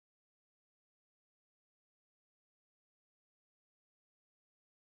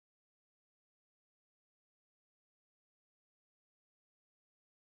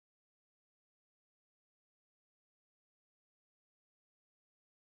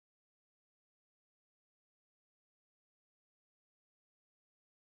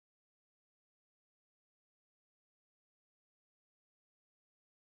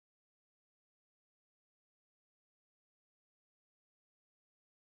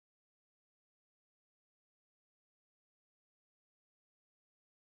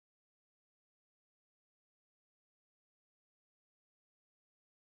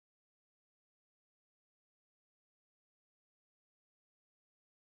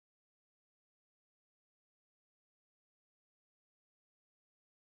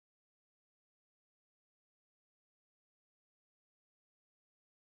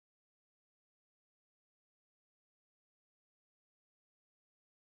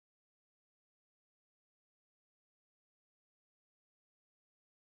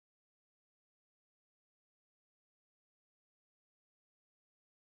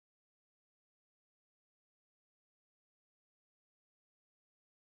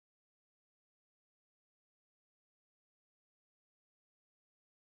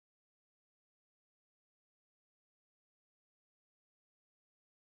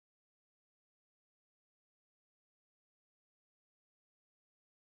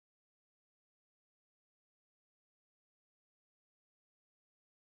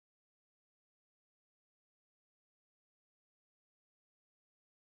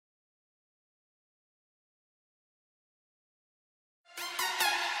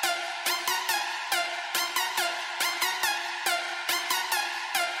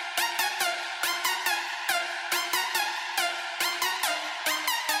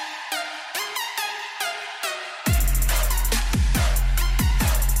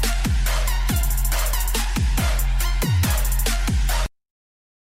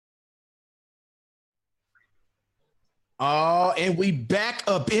Oh, and we back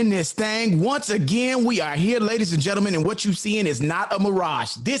up in this thing. Once again, we are here, ladies and gentlemen, and what you seeing is not a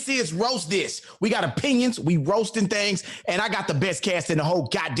mirage. This is Roast This. We got opinions, we roasting things, and I got the best cast in the whole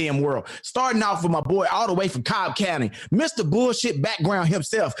goddamn world. Starting off with my boy all the way from Cobb County, Mr. Bullshit Background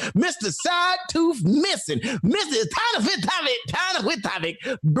himself, Mr. Side Tooth Missing, Mr. Topic,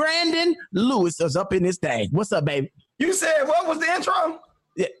 Brandon Lewis is up in this thing. What's up, baby? You said, what was the intro?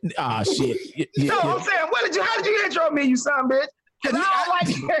 Yeah. Oh, shit. No, I'm saying, how did you intro me, you son bitch?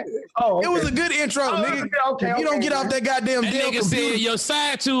 It was a good intro, nigga. Okay, you don't get off that goddamn that nigga said your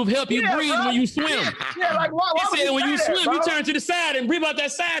side tube help you breathe when you swim. Yeah, like why he said when you swim, bro? you turn to the side and breathe out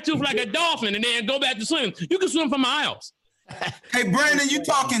that side tube like a dolphin and then go back to swim. You can swim for miles. Hey, Brandon, you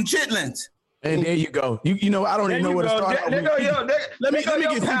talking chitlins. And there you go. You know, I don't even know where to start. Let me get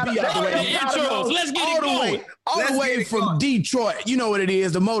CP out the way. Intros. Let's get it going. All the way from Detroit. You know what it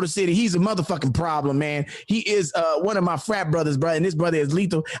is, the Motor City. He's a motherfucking problem, man. He is one of my frat brothers, bro, and this brother is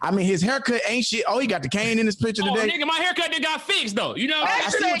lethal. I mean, his haircut ain't shit. Oh, he got the cane in his picture today. Nigga, my haircut that got fixed, though. You know?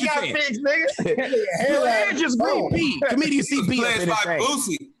 I see what you're saying. Fixed, nigga. Your hair just grew. Comedian CP up in this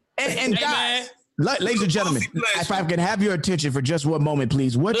thing. And guys, ladies and gentlemen, if I can have your attention for just one moment,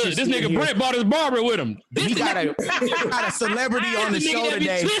 please. This nigga Brent brought his barber with him. He got a celebrity on the show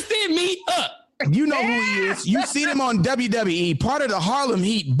today. Twisting me up. You know who he is. You seen him on WWE, part of the Harlem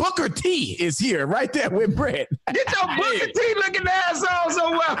Heat. Booker T is here, right there with Brent. Get your Booker T looking ass on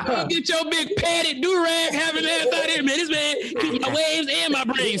somewhere. Get your big padded do-rag having ass out here, man. This man keep my waves and my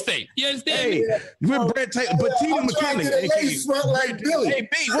brain safe. You understand me? With Brent Taylor, but Tina McKinley. Front like Billy. Hey,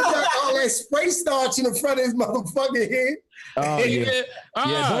 B, what got all that spray starch in the front of his motherfucking head? Oh,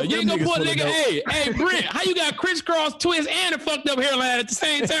 yeah. You ain't gonna put nigga. Hey, Brent, how you got crisscross twist and a fucked up hairline at the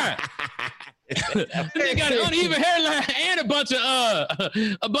same time? They got an uneven hairline and a bunch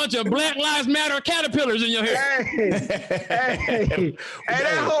of Black Lives Matter caterpillars in your hair. Hey,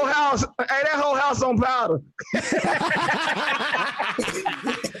 that whole house on powder. CP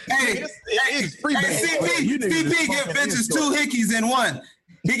give bitches two hickeys in one.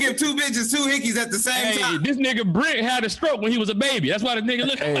 He give two bitches two hickeys at the same time. This nigga Brent had a stroke when he was a baby. That's why the nigga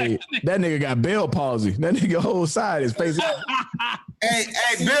look like that nigga got Bell palsy. That nigga whole side is face. Hey,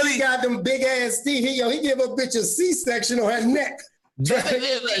 Billy got them big ass teeth. He give a bitch a C-section on her neck. You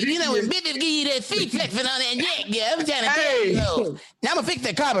know, when bitches give you that C-section on that neck, yeah, I'm trying to tell you. Now I'm gonna fix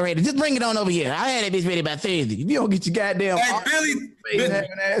that carburetor. Just bring it on over here. I had that bitch ready by Thursday. You don't get your goddamn. Hey, Billy.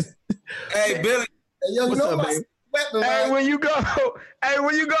 Hey, Billy. Yo, what's up, baby? When you go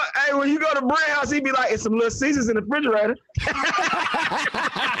to Brent house, he be like, "It's some little Caesars in the refrigerator."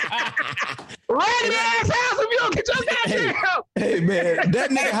 Raggedy ass house if you don't get your goddamn help. Hey man, that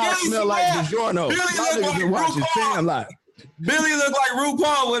nigga house smell like DiGiorno. Billy been watching Sandlot. Billy look like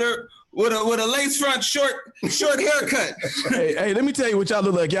RuPaul with a lace front short haircut. Hey, let me tell you what y'all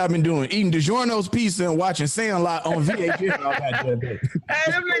look like. Y'all been doing eating DiGiorno's pizza and watching Sandlot on VHS. Hey,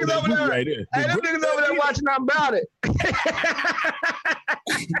 them niggas over there. Right there. Hey, them niggas over there watching About It.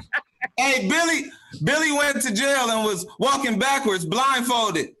 Hey, Billy went to jail and was walking backwards,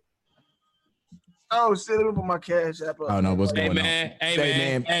 blindfolded. Oh shit! Let me put my cash app up. Oh no, what's going on?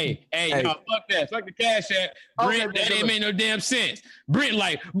 Hey, no, fuck that. Fuck the cash app. Brent, that ain't made no damn sense. Brent,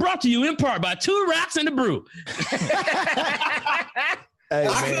 like, brought to you in part by 2 Rocks and a Brew.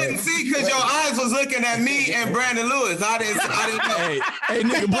 I couldn't see because your eyes was looking at me and Brandon Lewis. I didn't know. Hey,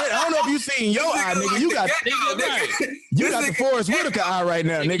 nigga, Brent, I don't know if you seen your eye, nigga. You got the Forrest Whitaker eye right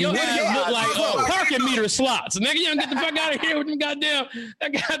now, nigga. Your eyes look like parking meter slots. Nigga, you don't get the fuck out of here with them goddamn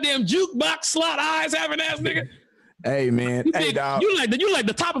jukebox slot eyes having ass, nigga. Hey, man. Hey, dog. You like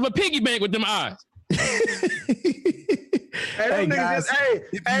the top of a piggy bank with them eyes. Hey guys,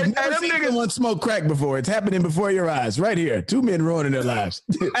 if you've never seen someone smoke crack before, it's happening before your eyes, right here. 2 men ruining their lives.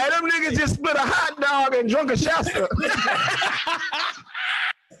 Hey, them niggas just split a hot dog and drunk a Shasta.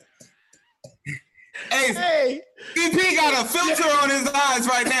 Hey, CP got a filter on his eyes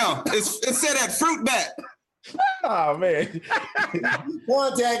right now. It's set at fruit bat. Oh man,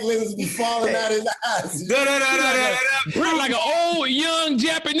 contact lenses be falling out his eyes. Pretty like an old young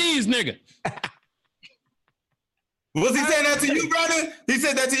Japanese nigga. Was he saying that to you, brother? He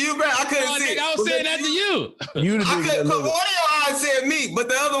said that to you, brother? I couldn't see. I was saying that to you. One of your eyes said me, but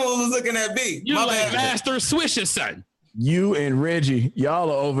the other one was looking at B. You like Master Swisher, son. You and Reggie, y'all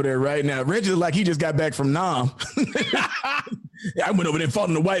are over there right now. Reggie's like he just got back from Nam. I went over there and fought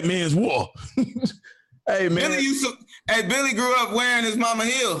in the white man's war. Hey man, Hey, Billy grew up wearing his mama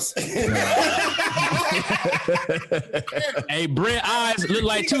heels. Hey, Brent eyes look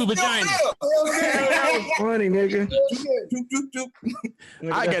like two vaginas. That was funny, nigga.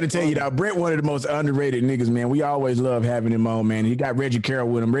 I got to tell you, though, Brent one of the most underrated niggas, man. We always love having him on, man. He got Reggie Carroll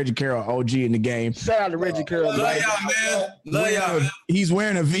with him. Reggie Carroll, OG in the game. Shout out to Reggie Carroll. Love y'all, man. Love y'all, man. He's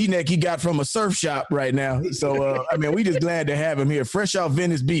wearing a V-neck he got from a surf shop right now. So, I mean, we just glad to have him here, fresh off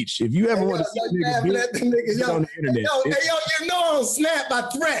Venice Beach. If you ever want to see niggas on the internet. Yo, you know on Snap I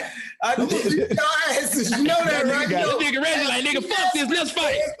threat. I know you know that, right? This nigga Reggie like, nigga, fuck this, let's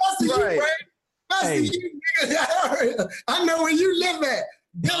fight. Right. I know where you live at.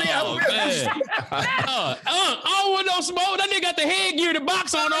 Billy, Oh, man. I don't want no smoke. That nigga got the headgear, the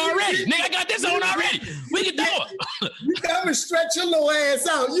box on already. Nigga, I got this on already. We can do it. You come and stretch your little ass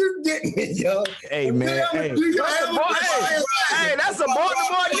out. You getting it, yo. Hey, man. Hey, That's a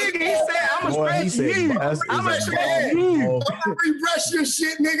Baltimore nigga. He said, I'm going to stretch you. I'm going to stretch you. I'm gonna refresh your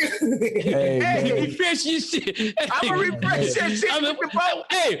shit, nigga. Hey, refresh your shit. I'm going to refresh your shit.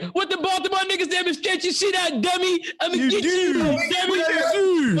 Hey, what the Baltimore niggas that been stretch your shit out, dummy? I'm going to get you, dummy. Dummy. Nigga,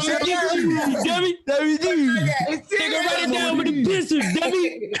 write it down with the pencil,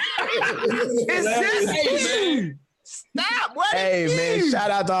 dummy. It's just Stop. What hey, man, shout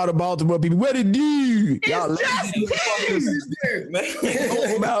out to all the Baltimore people. What it do? Y'all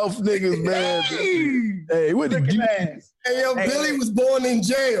mouth niggas, man. Hey, what it do? Hey, yo, Billy was born in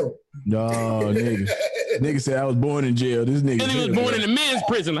jail. No, nigga. Nigga said I was born in jail. This nigga. Billy was born in a men's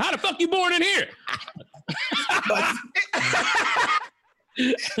prison. How the fuck you born in here?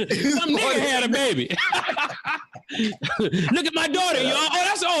 Some nigga had a baby. Look at my daughter, y'all. Oh,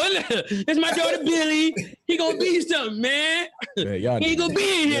 that's all. That's my daughter, Billy. He gonna be something, man. Yeah, he ain't gonna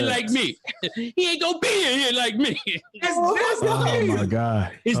be in here like me. He ain't gonna be in here like me. Oh my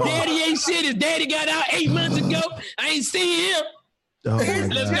God. His daddy ain't shit. His daddy got out 8 months ago. I ain't seen him. Oh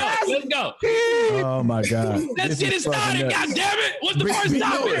Let's go. Oh my God. Let's get it started. God damn it. What's the first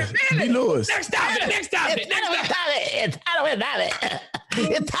topic? B. Lewis. Next topic. It's topic.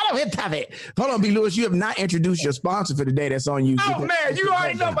 Hold on, B. Lewis. You have not introduced your sponsor for the day. That's on you. Oh, man, you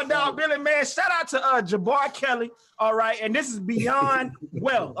already know my dog, Billy, man. Shout out to Jabbar Kelly, all right? And this is Beyond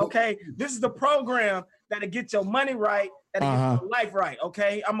Well, okay? This is the program that'll get your money right, that'll get your life right,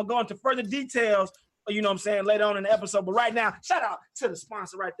 okay? I'm going to go into further details, you know what I'm saying, later on in the episode. But right now, shout out to the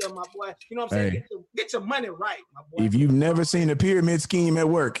sponsor right there, my boy. You know what I'm saying? Get your money right, my boy. If you've never seen a pyramid scheme at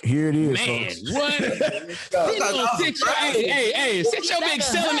work, here it is, man, folks. What? Sit your big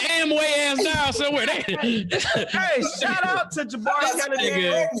selling Amway ass down somewhere. Hey, shout out to Jabbar Kelly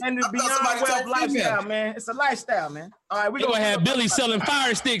and the Beyond Well lifestyle, man. It's a lifestyle, man. All right, we're going to have Billy selling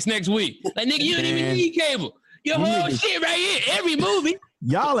fire sticks next week. Like, nigga, you don't even need cable. Your whole shit right here, every movie.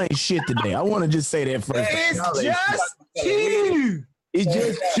 Y'all ain't shit today. I want to just say that first. It's just cheap. It's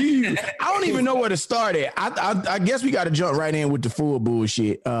just cheap. I don't even know where to start at. I guess we got to jump right in with the full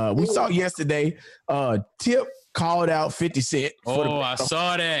bullshit. We saw yesterday, Tip called out 50 Cent. I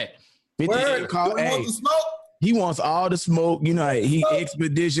saw that. 50 Cent called, he wants all the smoke. You know, he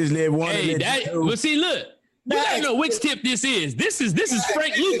expeditiously wanted But see, look. We gotta know which Tip this is. This is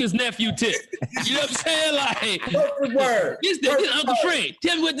Frank Lucas' nephew Tip. You know what I'm saying? Like, this Uncle Frank.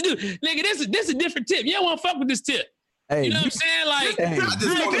 Tell me what to do, nigga. This a different Tip. You don't want to fuck with this Tip. Hey, you know what I'm saying? Like,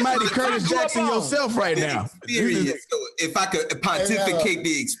 you mighty Curtis Jackson yourself right now. If I could pontificate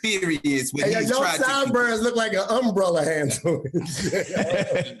the experience with your sideburns look like an umbrella handle.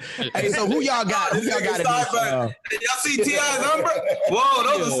 Hey, so who y'all got? Who y'all got in this? Y'all see T.I.'s umbrella?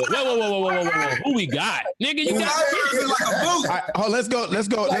 Whoa. Who we got? Nigga, you got like a boot. Right, let's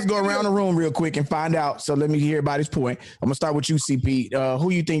go around the room real quick and find out. So let me hear everybody's point. I'm gonna start with you, CP.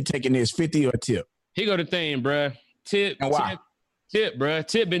 Who you think taking this, 50 or Tip? Here go the thing, bruh. Tip, bruh.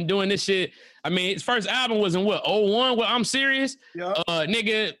 Tip been doing this shit. I mean, his first album was in what, 01? Well, I'm serious. Yep.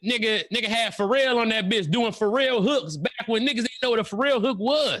 Nigga had Pharrell on that bitch doing Pharrell hooks back when niggas didn't know what a Pharrell hook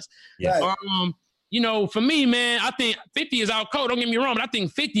was. Yeah. You know, for me, man, I think 50 is out cold. Don't get me wrong, but I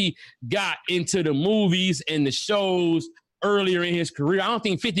think 50 got into the movies and the shows earlier in his career. I don't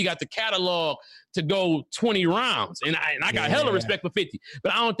think 50 got the catalog to go 20 rounds. And I got hella respect for 50.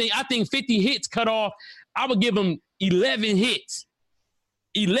 But I think 50 hits cut off. I would give him 11 hits,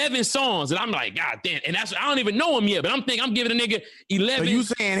 11 songs. And I'm like, God damn. And I don't even know him yet, but I'm giving a nigga 11. So you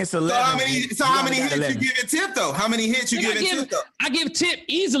saying it's 11. So how many hits 11. You giving Tip, though? How many hits you giving Tip, though? I give Tip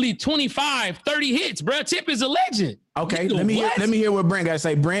easily 25, 30 hits, bro. Tip is a legend. Okay, let me hear what Brent got to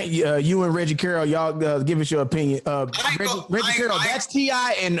say. Brent, you and Reggie Carroll, y'all give us your opinion. Reggie Carroll, that's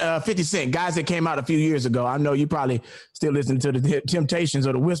T.I. and 50 Cent, guys that came out a few years ago. I know you probably still listening to the Temptations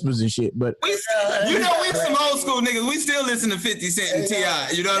or the Whispers and shit, but we some old school niggas. We still listen to 50 Cent and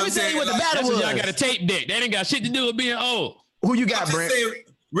T.I. You know what I'm saying? What the battle was. Y'all got a tape deck. That ain't got shit to do with being old. Who you got, Brent?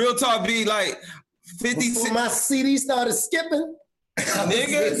 Real talk be like 50 Cent. My CD started skipping.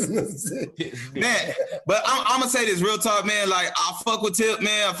 Niggas, man, but I'm gonna say this real talk, man. Like I fuck with Tip,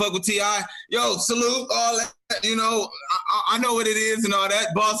 man. I fuck with T.I. Yo, salute all that. You know, I know what it is and all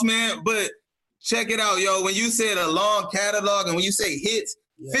that, boss man. But check it out, yo. When you said a long catalog and when you say hits,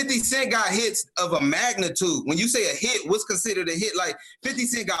 50 Cent got hits of a magnitude. When you say a hit, what's considered a hit? Like 50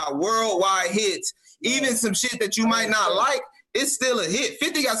 Cent got worldwide hits. Even some shit that you might not like, it's still a hit.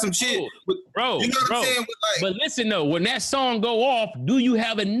 50 got some shit. Bro, you know what I'm saying? With but listen though, when that song go off, do you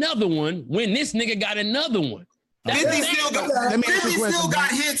have another one when this nigga got another one? 50 still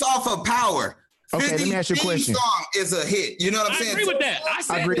got hits off of Power. Okay, let me ask you a question. Song is a hit. You know what I'm saying? I agree with that.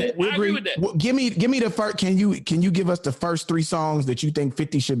 I agree with that. Well, give me the first. Can you give us the first 3 songs that you think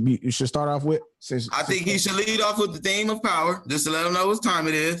 50 should start off with? I think he should lead off with the theme of Power, just to let him know what time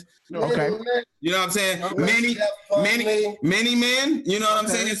it is. Okay. You know what I'm saying? Many men. You know what I'm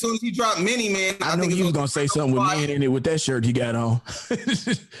saying? As soon as he dropped Many Men, I know he was gonna say something with man in it with that shirt he got on.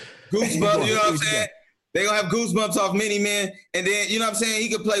 Goosebumps. You know what I'm saying? They gonna have Goosebumps off Many Men, and then you know what I'm saying. He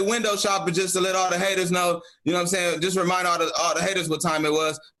could play Window Shopper just to let all the haters know. You know what I'm saying? Just remind all the haters what time it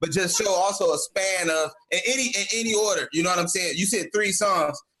was, but just show also a span of in any order. You know what I'm saying? You said 3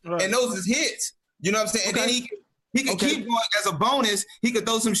 songs, right, and those is hits. You know what I'm saying? Okay. And then he could keep going as a bonus. He could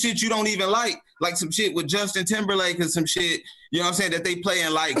throw some shit you don't even like some shit with Justin Timberlake and some shit. You know what I'm saying? That they play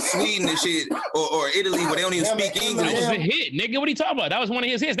in like Sweden and shit or Italy where they don't even speak English. That was a hit, nigga. What are you talking about? That was one of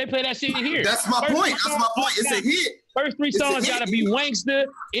his hits. They play that shit here. That's my point. It's a hit. First 3 songs gotta be Wankster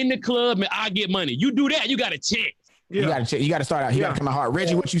in the club and I Get Money. You do that, you got a chance. Yeah. You gotta start out. He gotta come out hard.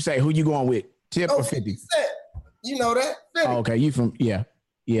 Reggie, what you say? Who you going with? Tip or 50? You know that. 50. Oh, okay, you from Yeah.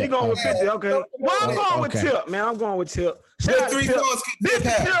 You going with 50? Okay. Well, I'm going with Tip, man. I'm going with Tip. Shout out to Tip. This is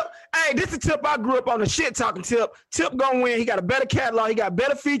Tip. Hey, this is Tip. I grew up on the shit talking Tip. Tip gonna win. He got a better catalog. He got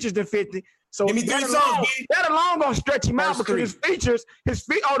better features than 50. So give me 3 songs. That alone gonna stretch him out because his features, the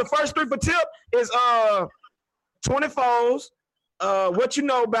first 3 for Tip is 24s, What You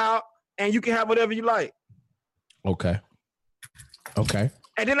Know About, and You Can Have Whatever You Like. Okay.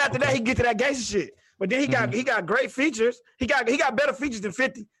 And then after that, he get to that gangster shit. But then he got great features. He got better features than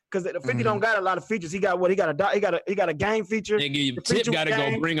 50 because the 50 don't got a lot of features. He got a game feature. Tip got to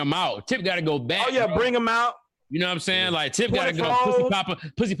go bring him out. Tip got to go back. Oh yeah, bro. Bring him out. You know what I'm saying? Like Tip got to go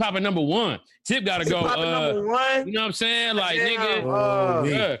pussy popper number 1. Tip got to go number 1. You know what I'm saying? Like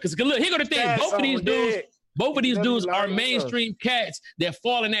nigga, because look, here go the thing. Both of these dudes are mainstream cats that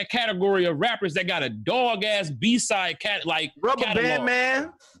fall in that category of rappers that got a dog ass B-side Rubber Band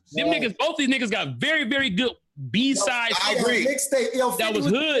Man. Them niggas, both these niggas got very, very good B-side. I agree. That was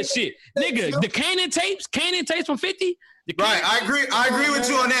hood shit. Nigga, the Kanan tapes from 50. Right, I agree with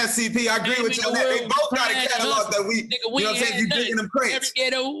you on that, CP. I agree with you on that. They both got a catalog that we, you know what I'm saying, you digging them crates.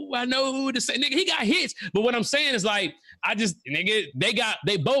 I know who to say. Nigga, he got hits. But what I'm saying is like,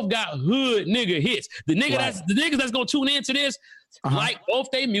 they both got hood nigga hits. The niggas that's gonna tune into this, like both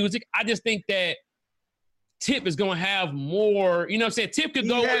their music. I just think that Tip is gonna have more, you know what I'm saying? Tip could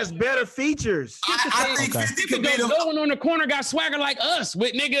go. He has better features. I think 50 could be going on the corner, got swagger like us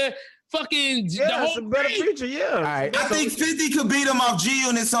with nigga fucking the whole better feature, yeah. All right. I think 50 could beat him off G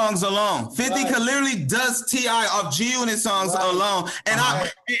Unit songs alone. 50 could literally dust T.I. off G Unit songs alone. And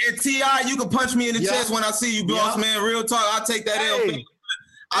T.I., you can punch me in the chest when I see you, boss man. Real talk, I'll take that L.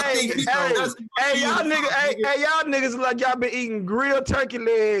 I think y'all niggas like y'all been eating grilled turkey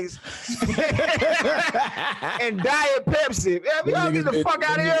legs and Diet Pepsi. Y'all get the fuck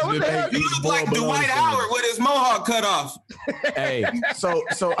out of here. What the hell? You look like Dwight Howard with his mohawk cut off. Hey, so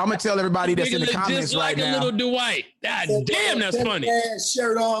I'm gonna tell everybody that's in the comments right now. Just like a little Dwight. God damn, that's funny.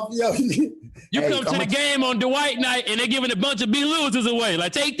 Shirt off, yo. You come to the game on Dwight night and they're giving a bunch of B. Lewis's away.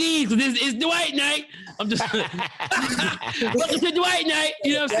 Like, take these, because it's Dwight night. I'm just welcome to Dwight night.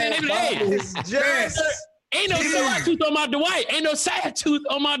 You know what I'm saying? They be like, hey, it's just ain't no side tooth on my Dwight. Ain't no side tooth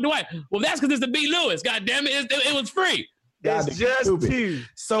on my Dwight. Well, that's because it's the B. Lewis. God damn it. It was free. It's just two.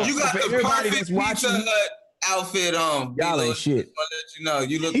 So you got the everybody perfect that's watching Pizza Hut outfit on. Y'all ain't shit. I'll let you know.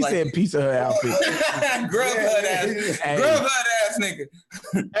 You look he like said Pizza Hut outfit. Grub Hut ass nigga.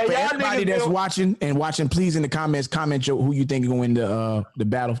 Hey, for everybody that's watching, please in the comments, comment who you think is going to win the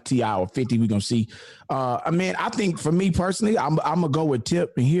battle of T.I. or 50. We're gonna see. I mean, I think for me personally, I'm gonna go with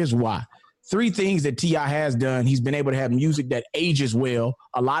Tip, and here's why. three things that T.I. has done. He's been able to have music that ages well.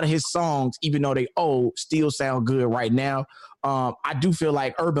 A lot of his songs, even though they old, still sound good right now. I do feel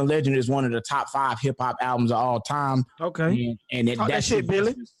like Urban Legend is one of the top 5 hip hop albums of all time. Okay. And that shit,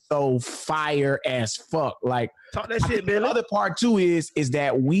 Billy, so fire as fuck. Like, talk that shit, Billy. The other part too is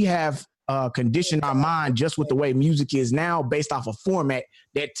that we have conditioned our mind just with the way music is now, based off a format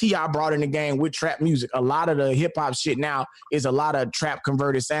that T.I. brought in the game with trap music. A lot of the hip hop shit now is a lot of trap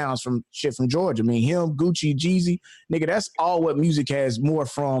converted sounds from shit from Georgia. I mean, him, Gucci, Jeezy, nigga, that's all what music has more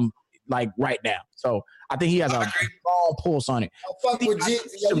from like right now. So I think he has a strong pulse on it.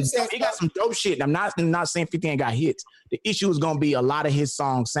 He got some dope shit. I'm not saying 50 ain't got hits. The issue is gonna be a lot of his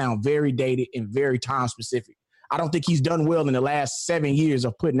songs sound very dated and very time specific. I don't think he's done well in the last 7 years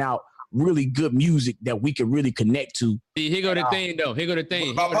of putting out really good music that we could really connect to. See, here go the thing, though. Here go the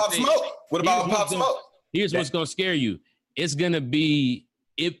thing. What about Pop Smoke? What about Pop Smoke? Here's what's gonna scare you. It's gonna be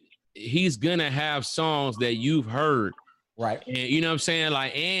if he's gonna have songs that you've heard, right? And you know what I'm saying,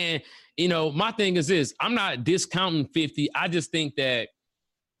 like, and you know, my thing is this: I'm not discounting 50. I just think that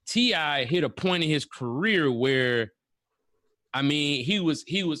T.I. hit a point in his career where, I mean, he was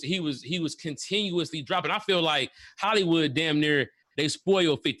continuously dropping. I feel like Hollywood damn near. They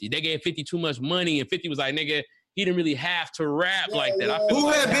spoiled 50. They gave 50 too much money, and 50 was like, nigga, he didn't really have to rap like that. Who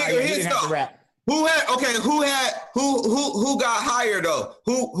had bigger hits though? Who got higher though?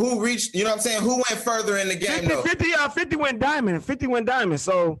 Who reached? You know what I'm saying? Who went further in the game 50 went diamond. 50 went diamond.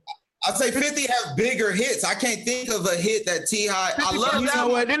 So I'd say 50 has bigger hits. I can't think of a hit that T.I. I love. You know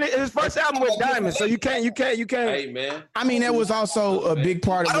what? Then his first album was Diamond, so you can't. Hey man. I mean, that was also a big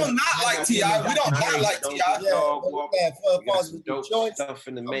part of. I don't not like T.I. We don't not like T.I. Stuff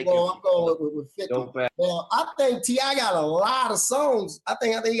in the making. I'm going with 50. Well, I think T.I. got a lot of songs. I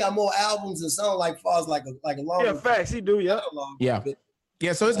think he got more albums and songs like far as like a long. Yeah, facts. He do. Yeah.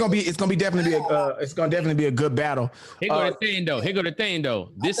 Yeah, so it's gonna definitely be a good battle. Here go the thing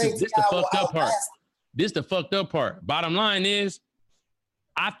though. This the fucked up part. This the fucked up part. Bottom line is,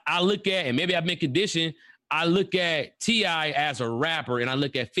 I look at, and maybe I've been conditioned, I look at T.I. as a rapper and I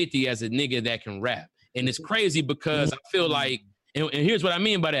look at 50 as a nigga that can rap. And it's crazy because I feel like, and here's what I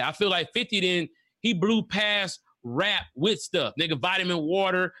mean by that. I feel like 50 he blew past rap with stuff. Nigga, Vitamin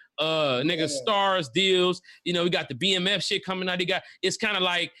Water, nigga, Stars deals. You know, we got the BMF shit coming out. It's kind of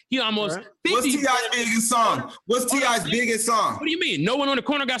like he almost. 50, what's T.I.'s biggest song? What's T.I.'s biggest song? What do you mean? No One on the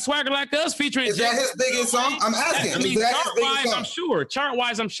Corner Got Swagger Like Us featuring. Is that his biggest song? I'm asking. I mean, chart-wise, I'm sure.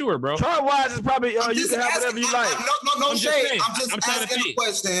 Chart-wise, I'm sure, bro. Chart-wise is probably you can have whatever you like. No shade. I'm just asking a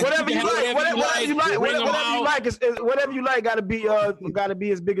question. Whatever you like. Whatever you like. Got to be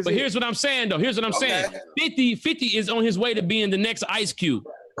as big as. But here's what I'm saying, though. 50 is on his way to being the next Ice Cube.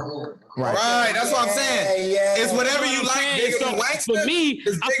 Right, that's what I'm saying. It's whatever you like. So for me,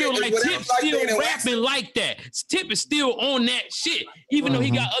 I feel like Tip's still rapping like that. Tip is still on that shit, even though he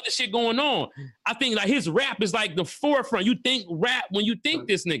got other shit going on. I think like his rap is like the forefront. You think rap when you think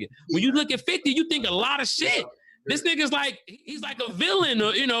this nigga. When you look at 50, you think a lot of shit. This nigga's like, he's like a villain,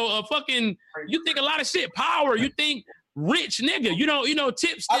 or, you know, a fucking, you think a lot of shit. Power, you think rich nigga. You know,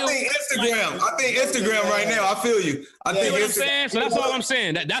 Tip still. I think Instagram right now. I feel you. I think what I'm saying. So that's all I'm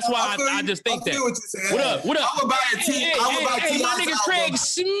saying. That's why I just think that. What up? I'm about to Hey, my nigga Craig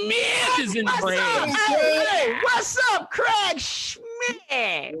Smith is in the brand. Hey, what's up, Craig Smith?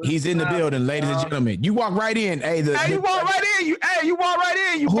 He's in the building, ladies and gentlemen. You walk right in. You walk right in. You walk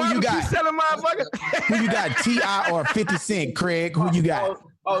right in. Who you got? Selling motherfucker. Who you got? T.I. or 50 Cent, Craig? Who you got?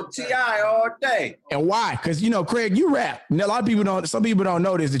 Oh, T.I. all day. And why? Because, you know, Craig, you rap. And a lot of people don't, some people don't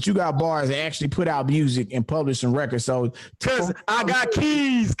know this, that you got bars that actually put out music and publish some records. So, because I got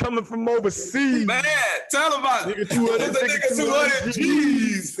keys coming from overseas. Man, tell them about it. 200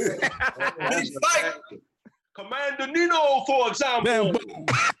 G's. Commander Nino, for example.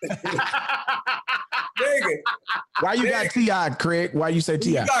 Why you got T.I., Craig? Why you say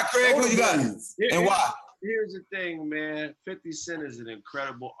T.I.? You got Craig, who you got? And why? Here's the thing, man. 50 Cent is an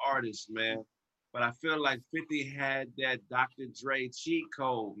incredible artist, man. But I feel like 50 had that Dr. Dre cheat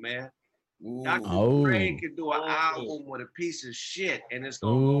code, man. Dr. Dre could do an album with a piece of shit and it's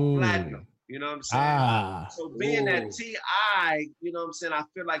gonna go platinum. You know what I'm saying? So being that T.I., you know what I'm saying, I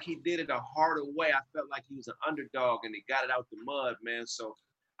feel like he did it a harder way. I felt like he was an underdog and he got it out the mud, man. So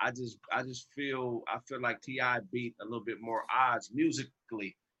I feel like T.I. beat a little bit more odds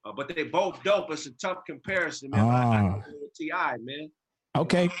musically. But they both dope. It's a tough comparison, man. I go with T.I., man.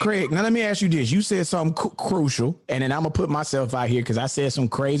 Okay, Craig. Now let me ask you this. You said something crucial, and then I'm gonna put myself out here because I said some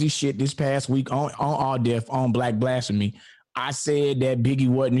crazy shit this past week on All Def on Black Blasphemy. I said that Biggie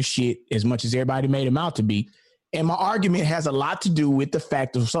wasn't shit as much as everybody made him out to be. And my argument has a lot to do with the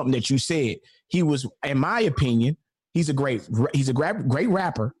fact of something that you said. He was, in my opinion, he's a great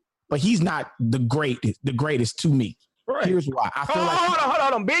rapper, but he's not the greatest to me. Right. Here's why. I feel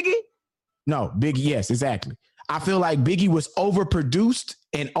Hold on, Biggie? No, Biggie, yes, exactly. I feel like Biggie was overproduced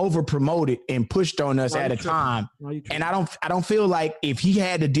and overpromoted and pushed on us at a time. And I don't feel like if he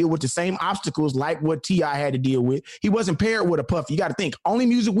had to deal with the same obstacles like what T.I. had to deal with, he wasn't paired with a Puffy. You got to think, only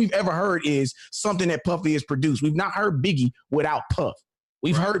music we've ever heard is something that Puffy has produced. We've not heard Biggie without Puff.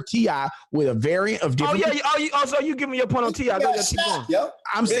 We've heard T.I. with a variant of different. So you give me your point on T.I.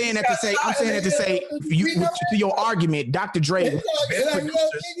 I'm saying that to say, to your argument, Dr. Dre.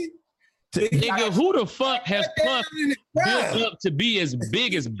 Nigga, who the fuck has Puff built up to be as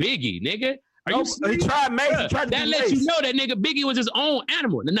big as Biggie, nigga? Are you he tried that lets you know that nigga Biggie was his own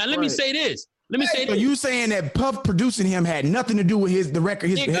animal. Now let me say this. So you saying that Puff producing him had nothing to do with the record?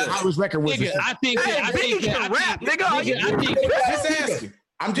 His record was. Nigga, I think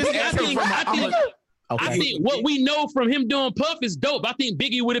I think what we know from him doing Puff is dope. I think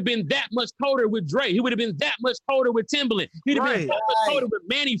Biggie would have been that much colder with Dre. He would have been that much colder with Timbaland. He'd have been that much colder with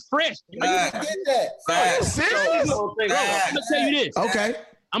Manny Fresh. Get that. Serious? Bro, I'm gonna tell you this. Okay.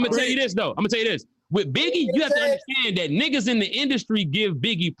 I'm gonna tell you this though. With Biggie, you have to understand that niggas in the industry give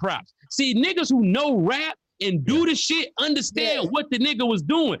Biggie props. See, niggas who know rap and do the shit understand what the nigga was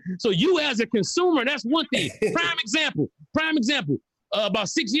doing. So you as a consumer, that's one thing. Prime example. About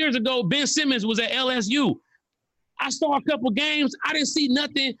 6 years ago, Ben Simmons was at LSU. I saw a couple games. I didn't see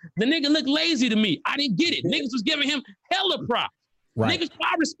nothing. The nigga looked lazy to me. I didn't get it. Niggas was giving him hella props. Right. Niggas,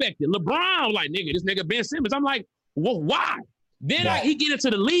 I respect it. LeBron, like, nigga, this nigga Ben Simmons. I'm like, well, why? Then he get into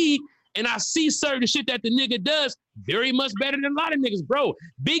the league, and I see certain shit that the nigga does very much better than a lot of niggas. Bro,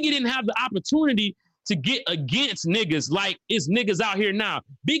 Biggie didn't have the opportunity to get against niggas like it's niggas out here now.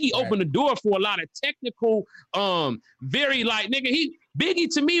 Biggie opened the door for a lot of technical, very like, nigga, Biggie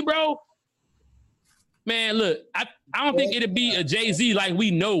to me, bro, man, look, I don't think it'd be a Jay-Z like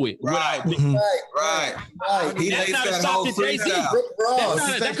we know it. Right. He that's laced not a that shot whole to Jay-Z.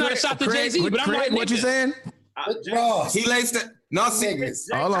 freestyle. That's not a shot to Jay-Z, but I'm right. What you saying? He laced that. No, see.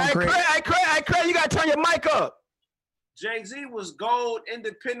 Hold on, Craig. Craig, you gotta turn your mic up. Jay-Z was gold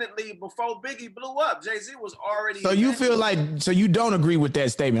independently before Biggie blew up. Jay-Z was already. So you feel like, so you don't agree with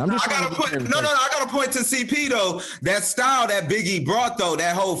that statement? I'm just I got a point to CP though. That style that Biggie brought though,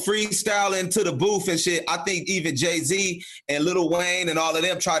 that whole freestyle into the booth and shit. I think even Jay-Z and Lil Wayne and all of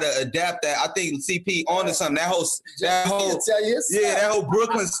them try to adapt that. I think CP onto something. That whole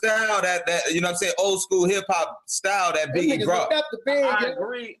Brooklyn style, that you know what I'm saying, old school hip hop style that Biggie brought. I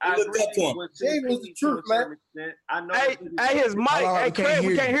agree. He was the truth, man. I know. Hey, his mic. Hey, Craig,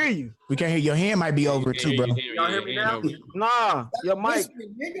 we can't hear you. We can't hear. Your hand might be over it too, bro. Y'all hear me now? Nah, your mic.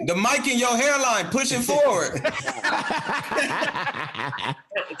 The mic in your hairline, push it forward.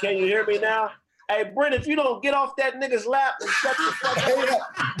 Can you hear me now? Hey, Brent, if you don't get off that nigga's lap and shut the fuck up.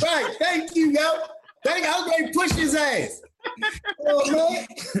 Right, thank you, yo. I'm going to push his ass.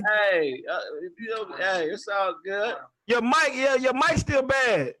 Hey, it's all good. Your mic's still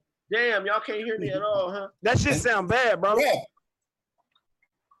bad. Damn, y'all can't hear me at all, huh? That shit sound bad, bro. Yeah.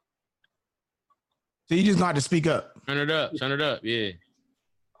 So you just got to speak up. Turn it up, yeah.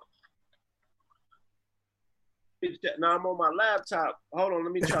 Now I'm on my laptop. Hold on,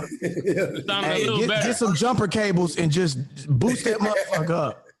 let me try to. Get some jumper cables and just boost that motherfucker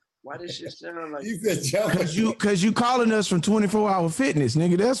up. Why this shit sound like? You said jumper. Cause you calling us from 24-hour fitness,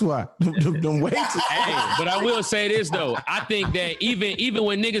 nigga. That's why. Them weights. Hey, but I will say this though. I think that even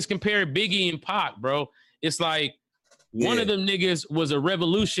when niggas compare Biggie and Pac, bro, it's like one of them niggas was a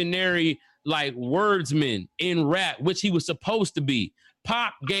revolutionary like wordsman in rap, which he was supposed to be.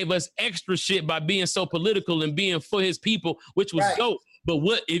 Pac gave us extra shit by being so political and being for his people, which was dope. But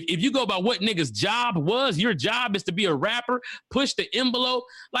what if you go by what nigga's job was? Your job is to be a rapper, push the envelope.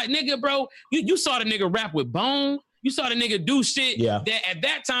 Like, nigga, bro, you saw the nigga rap with Bone. You saw the nigga do shit that at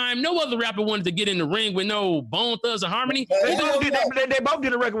that time, no other rapper wanted to get in the ring with no Bone Thugs and Harmony. They both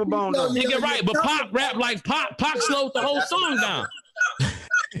did a record with Bone Thugs. Nigga, right, but Pac rap like Pac slowed the whole song down.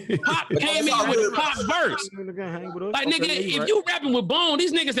 Pac came in with a Pac verse. Like, nigga, if you rapping with Bone,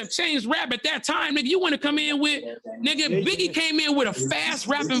 these niggas have changed rap at that time. Nigga, you want to come in with, nigga, Biggie came in with a fast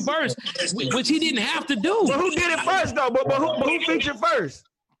rapping verse, which he didn't have to do. But who did it first, though? But who featured first?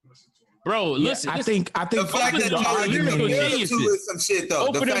 Bro, listen. I think the fact that lyrical geniuses. Some shit though.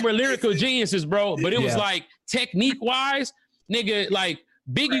 Both of them were lyrical geniuses, bro. But it was like technique wise, nigga, like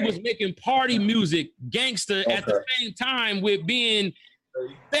Biggie was making party music, gangster at the same time with being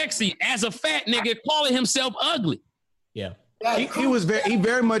sexy as a fat nigga, calling himself ugly. Yeah. He was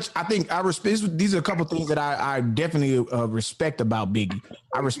very much. I think I respect. These are a couple things that I definitely respect about Biggie.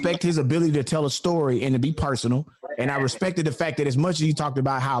 I respect his ability to tell a story and to be personal, and I respected the fact that as much as he talked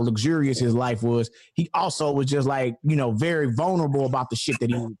about how luxurious his life was, he also was just like very vulnerable about the shit that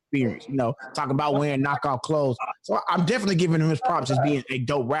he experienced. Talking about wearing knockoff clothes. So I'm definitely giving him his props as being a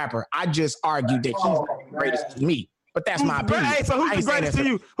dope rapper. I just argued that he's the greatest to me, but that's my opinion. Hey, so who's the greatest to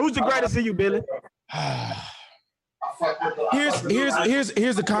you? Who's the greatest to you, Billy? Here's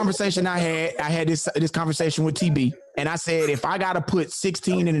the conversation I had. I had this conversation with TB, and I said if I gotta put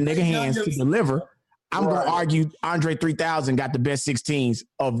 16 in the nigga hands to deliver, I'm gonna argue Andre 3000 got the best 16s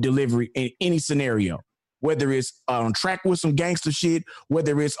of delivery in any scenario. Whether it's on track with some gangster shit,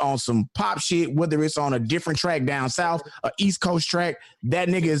 whether it's on some pop shit, whether it's on a different track down south, a East Coast track, that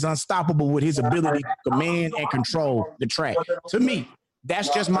nigga is unstoppable with his ability to command and control the track. To me, that's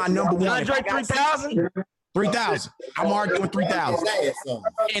just my number one. Andre 3000. 3,000. I'm arguing 3,000.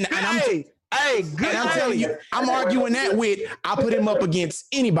 And I'm telling you, I'm arguing that with. I'll put him up against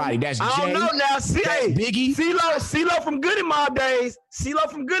anybody. That's Jay. I don't know now. Biggie. CeeLo from Goody Mob days. CeeLo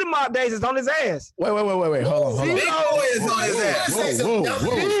from Goody Mob days is on his ass. Wait. Hold on. Big Boy is on his ass. CeeLo from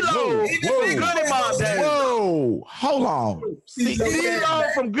Goody Mob days. Whoa, hold on.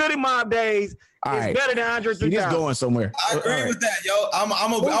 CeeLo from Goody Mob days. It's better than Andre 3000. He's going somewhere. I agree with that, yo.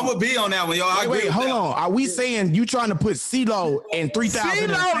 I'm a be on that one, yo. I agree. Wait, hold on. Are we saying you trying to put CeeLo and 3000?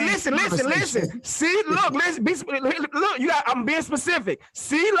 Listen. See, look, I'm being specific.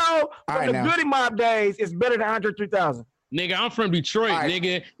 CeeLo from the Goody Mob days is better than Andre 3000. Nigga, I'm from Detroit,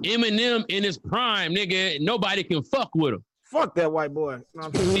 nigga. Eminem in his prime, nigga. Nobody can fuck with him. Fuck that white boy.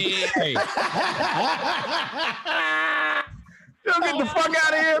 Hey. Yo, get the fuck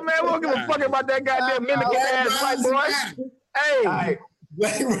out of here, man. We don't give a fuck about that goddamn mimicking ass white boy. Hey.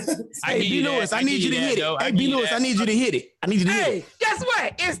 Hey, B. Lewis, I need you to hit it. Hey, B. Lewis, I need you to hit it. Hey, guess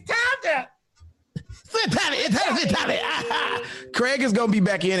what? It's time to... Craig is going to be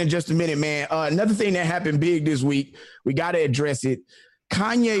back in just a minute, man. Another thing that happened big this week, we got to address it.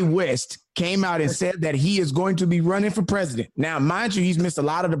 Kanye West came out and said that he is going to be running for president. Now, mind you, he's missed a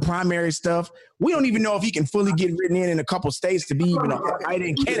lot of the primary stuff. We don't even know if he can fully get written in a couple states to be even a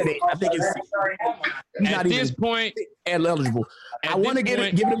write-in candidate. I think he's not even this point eligible. I want to give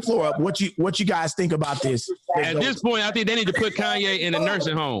it the floor up. What you guys think about this? At this point, I think they need to put Kanye in a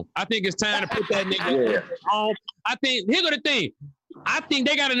nursing home. I think it's time to put that nigga home. I think here's the thing. I think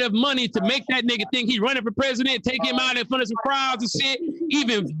they got enough money to make that nigga think he's running for president, take him out in front of some crowds and shit,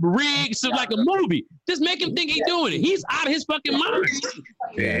 even rig some like a movie. Just make him think he's doing it. He's out of his fucking mind.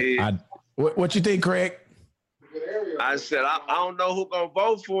 Yeah. What you think, Craig? I said I don't know who's gonna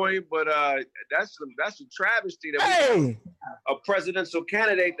vote for him, but that's a travesty that we have a presidential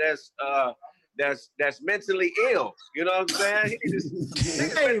candidate that's mentally ill. You know what I'm saying?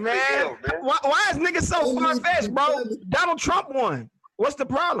 Hey, man. Why is niggas so far-fetched, bro? Donald Trump won. What's the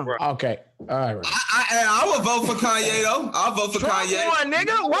problem? Okay. All right. I would vote for Kanye, though. I'll vote for Trump Kanye. Won,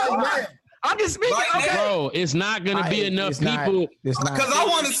 nigga. What? I'm just speaking. Okay. Bro, it's not going to be enough people. Because I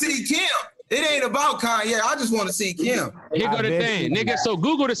want to see Kim. It ain't about Kanye. I just want to see Kim. Here go the thing, nigga. So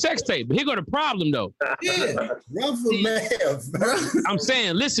Google the sex tape. But here go the problem, though. Yeah. Run for mayor. I'm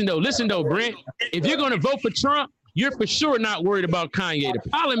saying, listen, though, Brent. If you're going to vote for Trump, you're for sure not worried about Kanye. The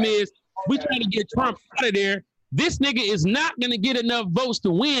problem is we trying to get Trump out of there. This nigga is not going to get enough votes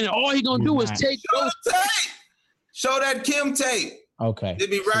to win. And all he going to do is take votes. Show that Kim tape. Okay. He'll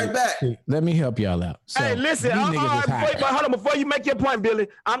be right back. Let me help y'all out. So, hey, listen. Hold on. Before you make your point, Billy,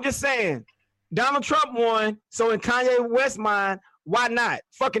 I'm just saying. Donald Trump won, so in Kanye West's mind, why not?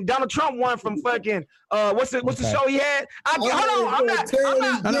 Fucking Donald Trump won from fucking what's the show he had? Hold on, I'm not.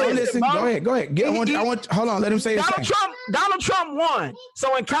 No, listen. Go ahead. Hold on. Let him say Donald Trump won,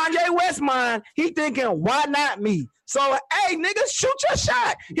 so in Kanye West's mind, he thinking, why not me? So hey, niggas, shoot your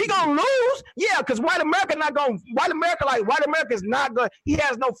shot. He gonna lose, yeah, because white America is not good. He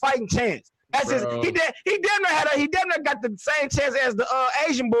has no fighting chance. That's just he damn near got the same chance as the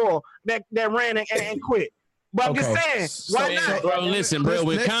Asian boy that ran and quit. But I'm just saying, why not? Bro, listen, bro.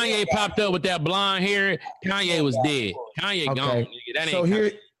 When Kanye popped up with that blonde hair, Kanye was dead. Kanye gone. Nigga. That ain't so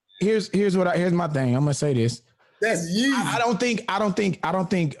here's my thing. I'm gonna say this. That's you. I don't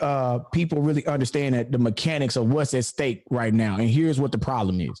think people really understand that the mechanics of what's at stake right now. And here's what the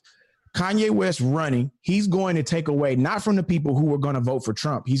problem is. Kanye West running, he's going to take away not from the people who were going to vote for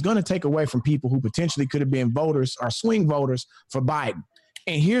Trump. He's going to take away from people who potentially could have been voters or swing voters for Biden.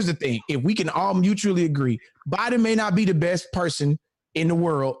 And here's the thing. If we can all mutually agree, Biden may not be the best person in the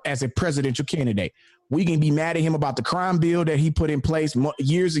world as a presidential candidate. We can be mad at him about the crime bill that he put in place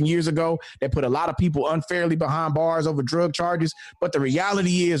years and years ago that put a lot of people unfairly behind bars over drug charges. But the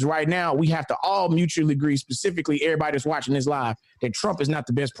reality is right now, we have to all mutually agree, specifically everybody that's watching this live, that Trump is not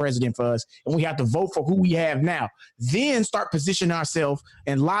the best president for us. And we have to vote for who we have now. Then start positioning ourselves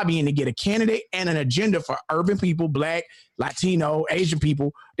and lobbying to get a candidate and an agenda for urban people, Black, Latino, Asian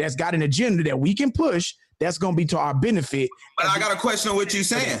people that's got an agenda that we can push that's going to be to our benefit. But I got a question on what you're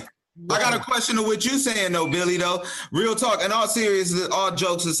saying. I got a question on what you're saying, though, Billy, though. Real talk, and all seriousness, all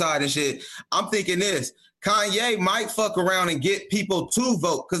jokes aside and shit, I'm thinking this. Kanye might fuck around and get people to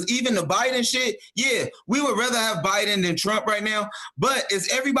vote. Because even the Biden shit, yeah, we would rather have Biden than Trump right now. But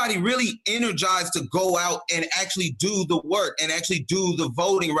is everybody really energized to go out and actually do the work and actually do the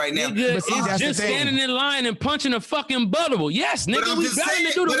voting right now? Nigga, it's just standing in line and punching a fucking bubble. Yes, nigga, we got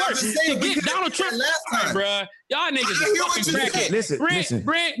to do the work. To get Donald Trump last time, bro. Y'all niggas are fucking cracking. Listen. No.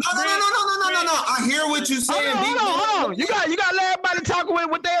 I hear what you're saying. Hold on. You got to let everybody talk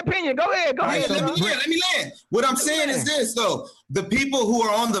with their opinion. Go ahead. Let me land. What I'm saying is this, though. The people who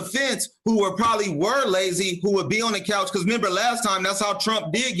are on the fence, who were lazy, who would be on the couch, because remember last time, that's how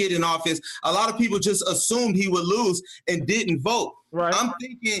Trump did get in office. A lot of people just assumed he would lose and didn't vote. Right. I'm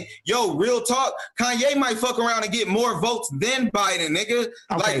thinking, yo, real talk, Kanye might fuck around and get more votes than Biden, nigga.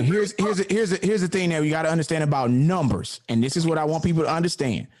 Okay, like, here's the thing that we got to understand about numbers, and this is what I want people to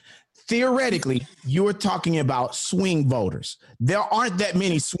understand. Theoretically, you're talking about swing voters. There aren't that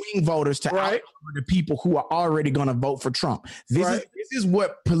many swing voters to outnumber the people who are already going to vote for Trump. This is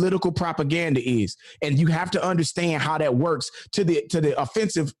what political propaganda is, and you have to understand how that works to the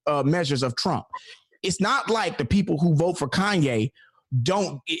offensive measures of Trump. It's not like the people who vote for Kanye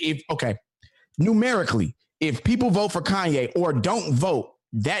numerically, if people vote for Kanye or don't vote,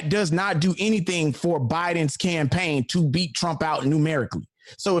 that does not do anything for Biden's campaign to beat Trump out numerically.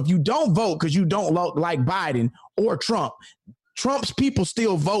 So if you don't vote because you don't like Biden or Trump, Trump's people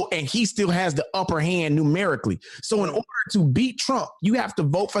still vote and he still has the upper hand numerically. So in order to beat Trump, you have to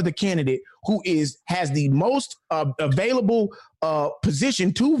vote for the candidate who has the most available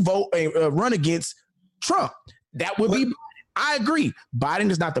position to vote run against Trump. That would be Biden. I agree. Biden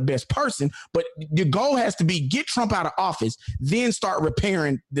is not the best person, but the goal has to be get Trump out of office, then start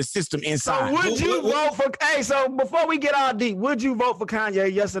repairing the system inside. So would you vote for? Hey, so before we get all deep, would you vote for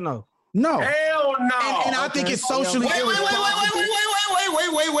Kanye? Yes or no? No. Hell no. And I think it's socially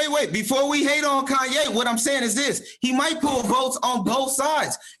Wait. Before we hate on Kanye, what I'm saying is this. He might pull votes on both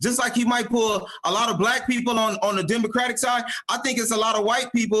sides, just like he might pull a lot of black people on the Democratic side. I think it's a lot of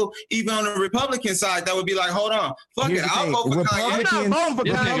white people, even on the Republican side, that would be like, hold on, fuck it, I'll vote for Kanye. I'm not voting for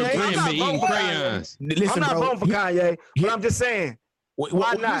Kanye. I'm not voting for Kanye, but I'm just saying.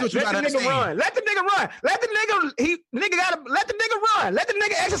 Why not? Let the nigga run. Let the nigga run. Let the nigga run. Let the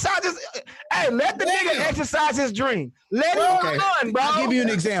nigga exercise his. Hey, let the nigga exercise his dream. Let him run, bro. I'll give you an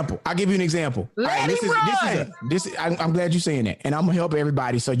example. Let him run. I'm glad you're saying that, and I'm gonna help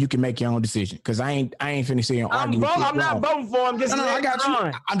everybody so you can make your own decision. Because I ain't finna sit here and argue. I'm not voting for him. Just I got you.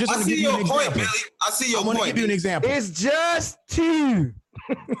 Run. I'm just gonna give you an example. Billy. I see your point. I'm gonna give you an example. It's just two.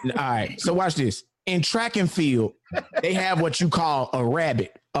 All right. So watch this. In track and field, they have what you call a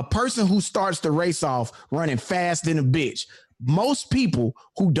rabbit, a person who starts the race off running fast than a bitch. Most people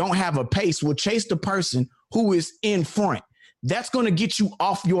who don't have a pace will chase the person who is in front. That's going to get you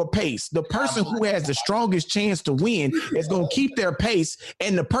off your pace. The person who has the strongest chance to win is going to keep their pace,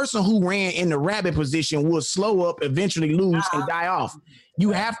 and the person who ran in the rabbit position will slow up, eventually lose, and die off.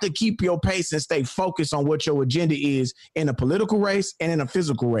 You have to keep your pace and stay focused on what your agenda is in a political race and in a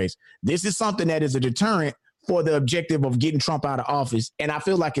physical race. This is something that is a deterrent for the objective of getting Trump out of office. And I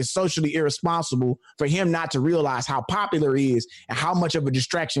feel like it's socially irresponsible for him not to realize how popular he is and how much of a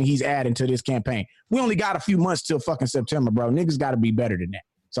distraction he's adding to this campaign. We only got a few months till fucking September, bro. Niggas got to be better than that.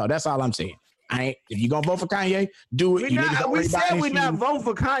 So that's all I'm saying. If you gonna vote for Kanye, do it. We said we're not voting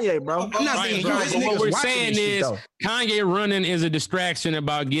for Kanye, bro. I'm not saying what we're saying is Kanye running is a distraction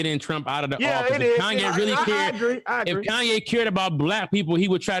about getting Trump out of the office. It is. Kanye really cared. I agree. If Kanye cared about black people, he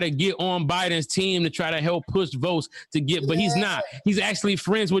would try to get on Biden's team to try to help push votes to get, but he's not. He's actually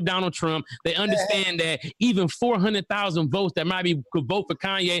friends with Donald Trump. They understand that even 400,000 votes that might be could vote for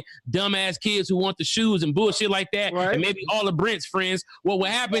Kanye, dumbass kids who want the shoes and bullshit like that, and maybe all of Brent's friends. What will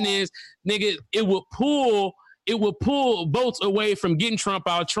happen is, nigga, it will pull votes away from getting Trump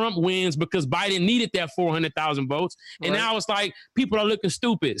out. Trump wins because Biden needed that 400,000 votes, and now it's like people are looking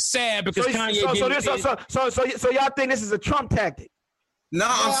stupid, sad because Kanye. So y'all think this is a Trump tactic? No,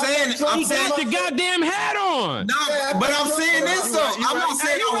 I'm saying got the goddamn hat on. No, but I'm saying this though. I'm not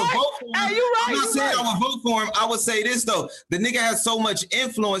saying I would vote for him. Hey, you right. I'm not saying I would vote for him. I would say this though: the nigga has so much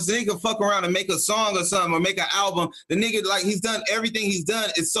influence. The nigga fuck around and make a song or something, or make an album. The nigga, like, he's done everything he's done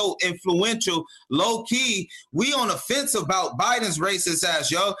is so influential. Low key, we on the fence about Biden's racist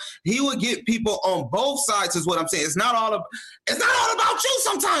ass, yo. He would get people on both sides. Is what I'm saying. It's not all about you.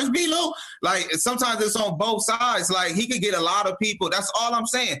 Sometimes, B-Lou. Like, sometimes it's on both sides. Like, he could get a lot of people. That's all I'm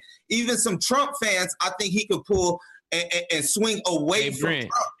saying. Even some Trump fans, I think he could pull and swing away from Trump.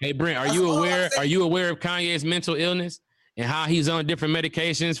 Hey, Brent, are you aware of Kanye's mental illness and how he's on different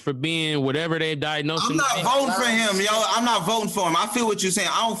medications for being whatever they diagnosed him? I'm not voting for him, yo. I'm not voting for him. I feel what you're saying.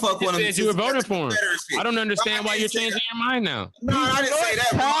 I don't fuck with him. You were voting for him. I don't understand why you're changing your mind now. No, I didn't say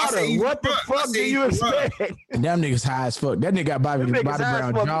that. What the fuck do you expect? Them niggas high as fuck. That nigga got Bobby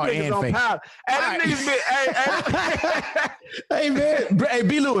Brown jaw and face. Hey, them niggas been, hey man, hey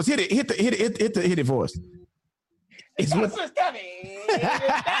B. Lewis, hit it for us. It's what.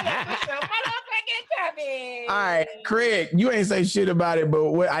 All right, Craig, you ain't say shit about it, but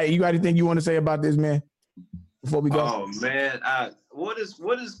you got anything you want to say about this, man? Before we go. Oh man, what does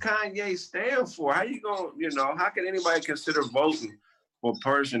Kanye stand for? How you gonna, how can anybody consider voting for a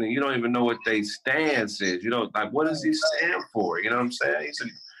person and you don't even know what they stance is? Like, what does he stand for? You know what I'm saying?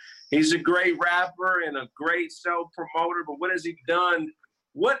 He's a great rapper and a great self-promoter, but what has he done?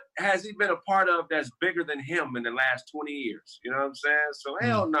 What has he been a part of that's bigger than him in the last 20 years? You know what I'm saying? So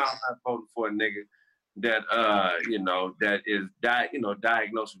hell no, I'm not voting for a nigga that that is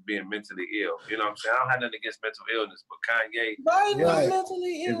diagnosed with being mentally ill. You know what I'm saying? I don't have nothing against mental illness, but Kanye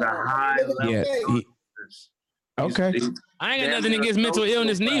is a high level. Okay. I ain't got nothing against mental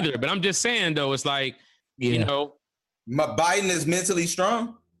illness neither, but I'm just saying though, it's like, Biden is mentally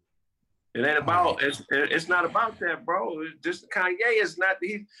strong. It ain't about it's not about that, bro. It's just Kanye is not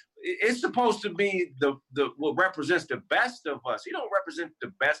it's supposed to be the what represents the best of us. He don't represent the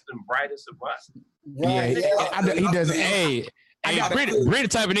best and brightest of us. He doesn't. Hey, Brent the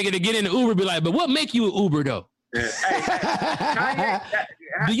type of nigga to get in the Uber be like, but what make you an Uber though? Yeah. Kanye,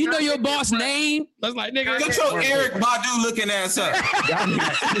 do you know your boss name? That's like, nigga. Get your Eric Badu looking ass up.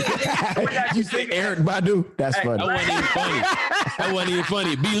 You say Eric Badu? That's funny. That wasn't even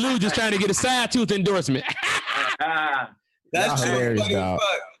funny. B. Lou just trying to get a side tooth endorsement. That's hilarious, dog.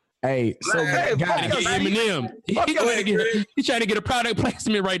 Hey, so guys, get Eminem. He's trying to get a product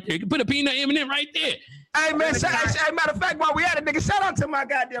placement right there. Put a peanut M&M right there. Hey man, matter of fact, while we at it, nigga, shout out to my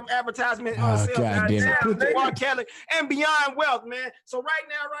goddamn advertisement Jabbar Kelly and Beyond Wealth, man. So right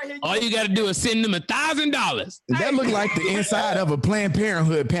now, right here, all you got to do is send them $1,000. That look like the inside of a Planned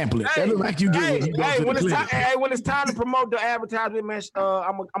Parenthood pamphlet. That look like you get. When it's time to promote the advertisement, man,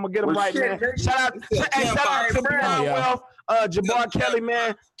 I'm gonna get them right, man. Shout out to Beyond Wealth, Jabbar Kelly,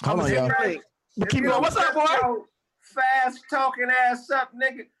 man. Hold on, y'all. Keep going. What's up, boy? Fast talking ass up,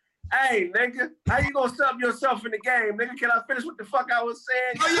 nigga. Hey, nigga, how you gonna sub yourself in the game, nigga? Can I finish what the fuck I was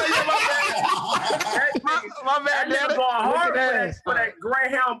saying? Oh, yeah, my bad. That nigga going hard for that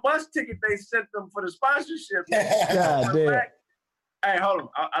Greyhound bus ticket they sent them for the sponsorship. God damn. Hey, hold on.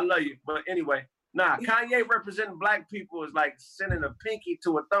 I love you. But anyway, Kanye representing black people is like sending a pinky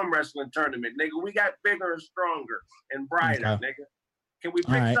to a thumb wrestling tournament, nigga. We got bigger and stronger and brighter, nigga. Can we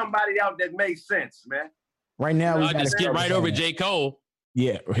pick somebody out that makes sense, man? Right now, we just get right over J. Cole.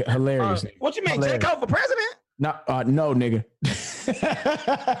 Yeah, hilarious. What you mean, hilarious. J. Cole for president? No, nigga.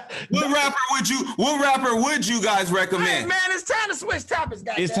 What rapper would you guys recommend? Hey, man, it's time to switch topics,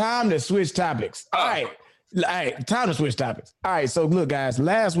 guys. It's time to switch topics. All right, time to switch topics. All right, so look, guys.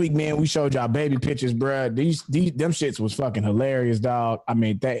 Last week, man, we showed y'all baby pictures, bro. Them shits was fucking hilarious, dog. I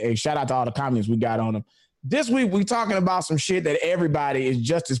mean, shout out to all the comments we got on them. This week, we talking about some shit that everybody is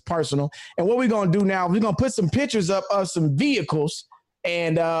just as personal. And what we're gonna do now, we're gonna put some pictures up of some vehicles.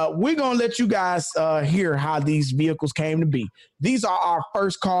 And we're going to let you guys hear how these vehicles came to be. These are our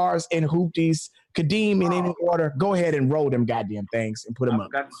first cars and hoopties. Kadeem, in any order, go ahead and roll them goddamn things and put them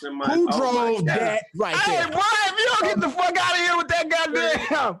up. Who drove that right there? Hey, Brian, you don't get the fuck out of here with that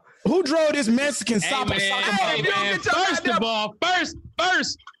goddamn. Who drove this Mexican soccer man, first of all,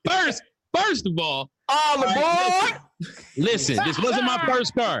 all aboard. Listen, this wasn't my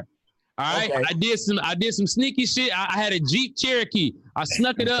first car. All right, okay. I did some sneaky shit. I had a Jeep Cherokee. I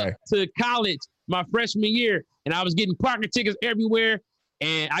snuck it up to college my freshman year, and I was getting parking tickets everywhere.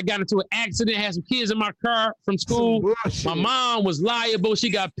 And I got into an accident, had some kids in my car from school. My mom was liable. She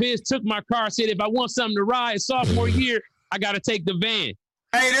got pissed, took my car, said, if I want something to ride sophomore year, I got to take the van.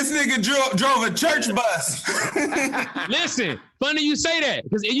 Hey, this nigga drove a church bus. Listen, funny you say that,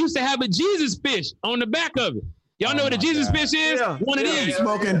 because it used to have a Jesus fish on the back of it. Y'all know what a Jesus fish is? Yeah. One of these.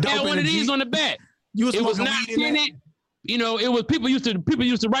 Smoking dope one of these on the back. It was not tinted. You know, it was people used to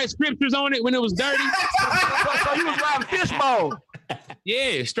write scriptures on it when it was dirty. So you was riding fishbowl.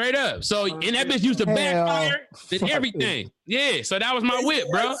 Yeah, straight up. So and that bitch used to backfire and everything. Yeah, so that was my whip,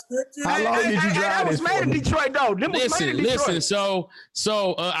 bro. How long did you drive that was this made for? in Detroit though. Listen. So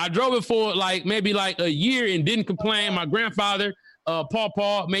I drove it for maybe a year and didn't complain. My grandfather,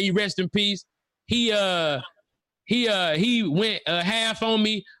 Paul, may you rest in peace. He went half on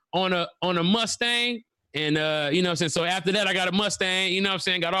me on a Mustang. And you know what I'm saying? So after that, I got a Mustang, you know what I'm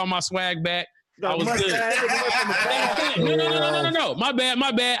saying? Got all my swag back. I was good. No. My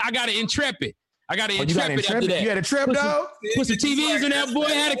bad. I got an Intrepid. Intrepid after that. You had a Trip, dog? Put some TVs in that boy.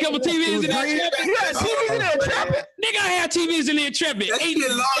 I had a couple TVs in that Intrepid. You had TVs in that Intrepid? Nigga, I had TVs in the Intrepid.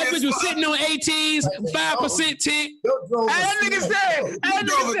 That bitch was sitting on 18s, 5% tick. That nigga said, I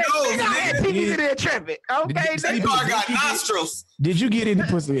had TVs in the Intrepid. Okay, that car got nostrils. Did you get any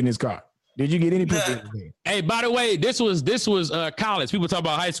pussy in this car? Did you get any pussy? Hey, by the way, this was college. People talk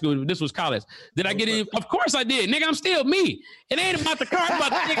about high school. This was college. Did I get any? Of course I did. Nigga, I'm still me. It ain't about the car. It's about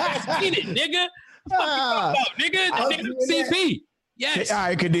the nigga that's in it, nigga. What the fuck you talking about, nigga? The nigga CP. Yes. All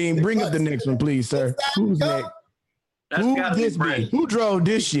right, Kadeem, bring up the next one, please, sir. Who's next? Who this be? Who drove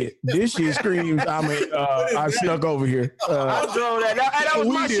this shit? This shit screams, I'm stuck over here. I drove that. That was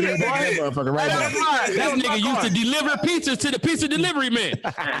my shit, boy. That nigga used to deliver pizzas to the pizza delivery man.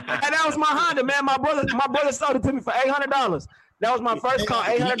 And that was my Honda, man. My brother sold it to me for $800. That was my first car,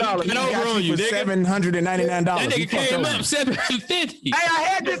 $800. And over on you, nigga. $799. That nigga came up $750. Hey,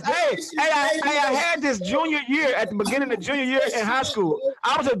 I had this junior year at the beginning of junior year in high school.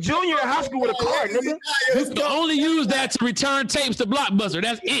 I was a junior in high school with a car, nigga. You can only use that to return tapes to Blockbuster.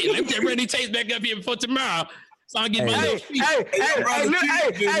 That's it. Let me get these tapes back up here before tomorrow. So I get my little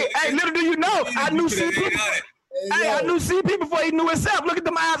do you know, I knew CP. Hey, I knew CP before he knew himself. Look at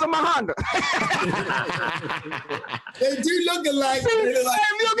them eyes on my Honda. They do look alike. Hey,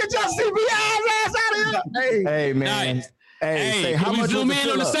 look at your CP ass out of here. Hey, man. Nice. Hey, how much zoom in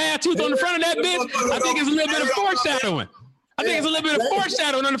on the side tooth on the front of that bitch? I think it's a little bit of foreshadowing.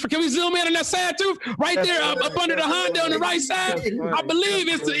 Can we zoom in on that side tooth right there up under the Honda on the right side? I believe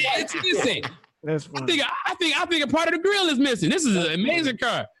it's missing. That's funny. I think a part of the grill is missing. This is an amazing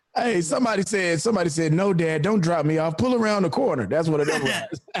car. Hey, somebody said, no, Dad, don't drop me off. Pull around the corner. That's what it was.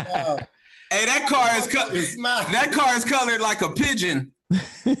 Hey, that car is colored like a pigeon.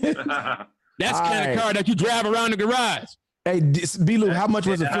 That's the kind of car that you drive around the garage. Hey, B-Lou, how much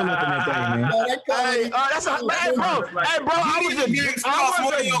was it fill up in that thing, man? Bro, I was a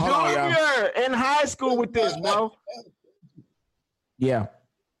junior in high school with this, bro. Yeah.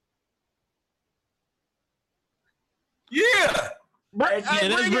 Yeah.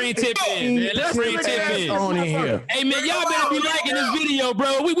 Let's bring Tip in, man. Let's bring Tip in. On in here. Hey, man, y'all better be liking this video,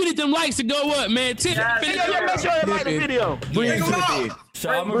 bro. We need them likes to go up, man. Tip, make sure you like the video. Bring Tip in. So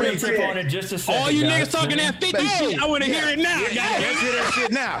I'm gonna bring Tip on in just a second. All you niggas talking that 50 shit, I want to hear it now. Let's hear that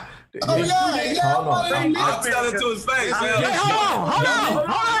shit now. Oh, yeah. I'll tell it to his face. Hey, hold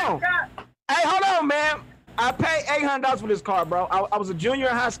on. Hey, hold on, man. I paid $800 for this car, bro. I was a junior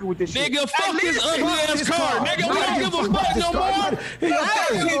in high school with this shit. Nigga, fuck this ugly ass car. Nigga, we don't give a fuck no more.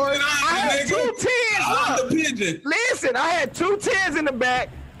 I had 2 10s. Listen, I had 2 10s in the back,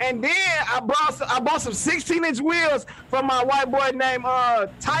 and then I bought some 16-inch wheels from my white boy named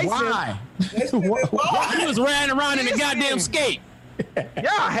Tyson. Why? He was riding around in a goddamn skate.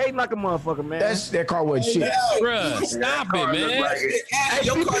 Y'all hating like a motherfucker, man. That car was shit. Bruh, stop it, man.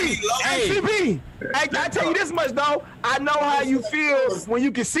 Hey, CP. Hey, I tell you this much though. I know how you feel when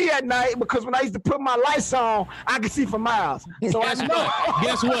you can see at night, because when I used to put my lights on, I could see for miles. So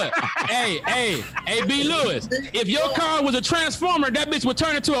Guess what? Hey, B. Lewis. If your car was a transformer, that bitch would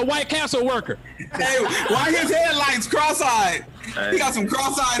turn into a White Castle worker. Hey, why his headlights cross-eyed? He got some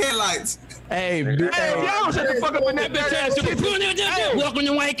cross-eyed headlights. Hey, y'all shut the fuck up in that bitch. Welcome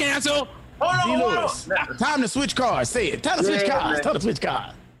to White Castle. Hold on. Time to switch cars. Say it. Time to switch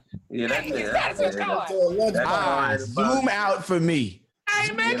cars. Yeah, that's Zoom out for me.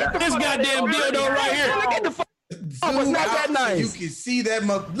 Hey, man, this goddamn dildo right here. Look at the fuck. Oh, it's not that nice. You can see that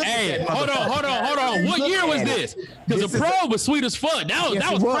motherfucker. Hey, hold on. What year was this? Because the Probe was sweet as fuck. That was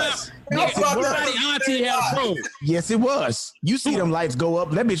Everybody auntie had a Probe. Yes, it was. You see them lights go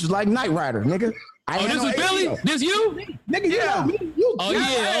up. That bitch was like Knight Rider, nigga. This is Billy? This you? Nigga, yeah.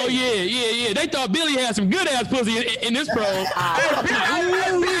 Yeah. They thought Billy had some good ass pussy in this Probe.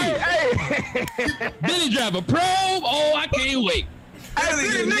 Billy drive a Probe? Oh, I can't wait.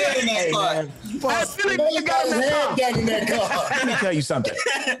 Billy got his head back in that car. Let me tell you something.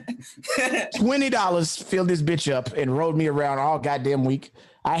 $20 filled this bitch up and rode me around all goddamn week.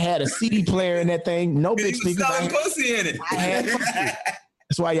 I had a CD player in that thing. No big speakers. I had pussy in it.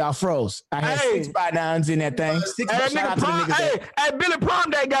 That's why y'all froze. I had 6x9s in that thing. Hey, Billy Prom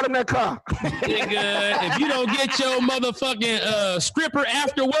Day got in that car. Nigga, if you don't get your motherfucking stripper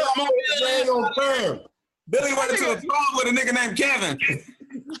after work, Billy went into a prom with a nigga named Kevin.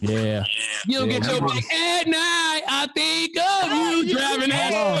 Yeah. You don't get your back at night. I think of you driving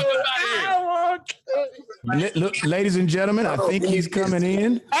that. Look, ladies and gentlemen, I think he's coming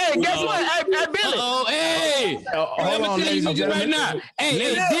in. Hey, guess what? Hey, Billy. Oh, hey. Hold on, ladies and gentlemen. Right now.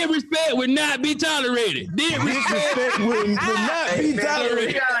 Hey, disrespect would not be tolerated. Disrespect would not be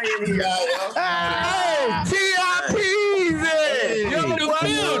tolerated. Hey, TIPs.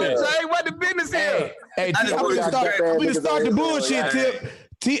 Say what the business is. Hey, we can start the bullshit, Tip.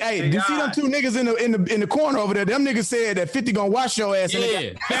 Hey, you see them two niggas in the corner over there? Them niggas said that 50 gonna wash your ass.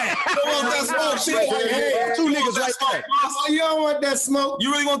 Yeah. Two niggas right there. You don't want that smoke.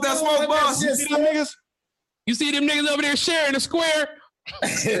 You really want that smoke, boss? You see them niggas? You see them niggas over there sharing the square?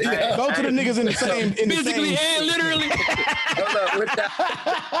 Go to the niggas in the same. Physically and literally.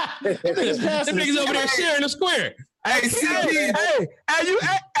 Them niggas over there sharing the square. Hey,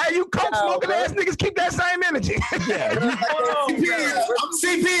 you coke smoking ass niggas keep that same energy.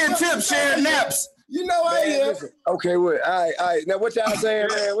 CP and Tip sharing naps. You know I am. Okay, well, all right. Now what y'all saying,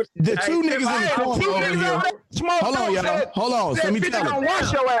 man? The two niggas in the corner over here. Hold on, y'all. Hold on. Let me tell you.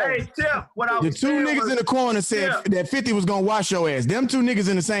 The two niggas in the corner said that 50 was gonna wash your ass. Them two niggas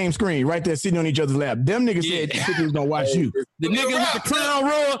in the same screen, right there, sitting on each other's lap. Them niggas said 50 was gonna wash you. The nigga with the crown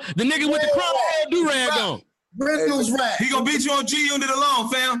royal, the nigga with the crown royal do-rag on. Bristol's right. He gonna beat you on G Unit alone,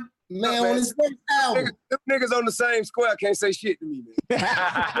 fam. Man, on his first album. Them niggas on the same square can't say shit to me, man.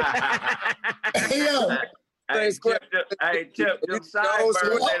 Hey, yo. Hey, Chip, them sideburns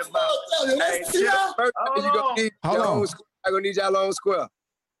ain't about. Hey, Chip, I'm gonna need y'all on square.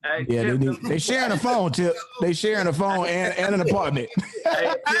 Hey, Yeah, they sharing a phone, Tip. They sharing a phone and an apartment.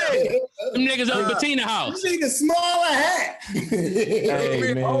 Hey, them niggas on Bettina house. You need a smaller hat.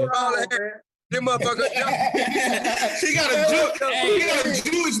 Hey, man. Them motherfuckers. He got a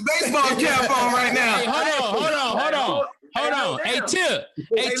Jewish baseball cap on right now. Hey, hold on. Hey, Tip.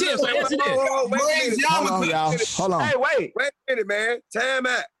 Hey, Tip. So answer this. Hold on. Hey, wait a minute, man. Time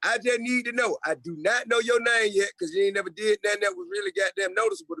out. I just need to know. I do not know your name yet because you ain't never did nothing that was really goddamn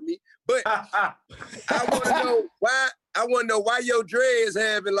noticeable to me. But I want to know why. I want to know why your dreads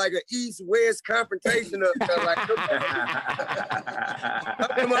having like an east-west confrontation up there. Like,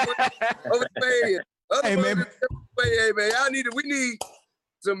 hey, man. Hey, man. We need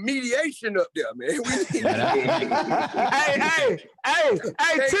some mediation up there, man. Hey,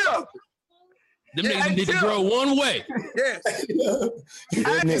 Tip. Them niggas need to grow one way. Yes.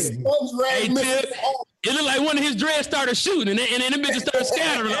 Hey, Tip. It looked like one of his dreads started shooting, and then them bitches started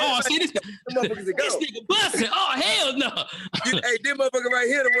scattering. Oh, see this nigga busting. Oh, hell no. Hey, this motherfucker right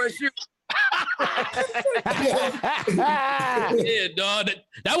here the one shooting. Yeah, dog.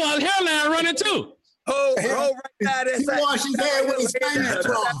 That was his hairline running too. Right now, he washed his hair with his fingers.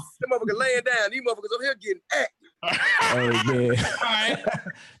 Them motherfuckers laying down. These motherfuckers over here getting active. Oh, man. All right.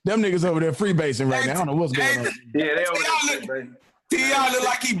 Them niggas over there freebasing right now. I don't know what's going on. Yeah, they over there. T.I. look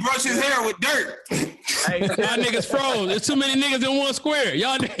like he brushed his hair with dirt. Hey, y'all niggas froze. There's too many niggas in one square.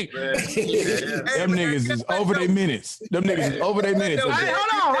 Y'all niggas. Them niggas is over their minutes. Them niggas is over their minutes. Hey,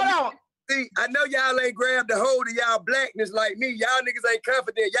 hold on. See, I know y'all ain't grabbed the hold of y'all blackness like me. Y'all niggas ain't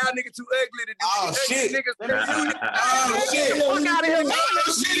confident. Y'all niggas too ugly to do Oh, shit. Niggas Oh, shit. Fuck out of here.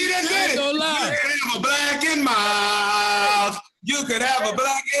 Oh, shit, he done did it. Don't lie. You could have a black in mouth. You could have a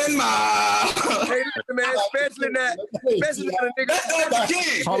black in mouth. Hey, listen, man, especially not a nigga. That's the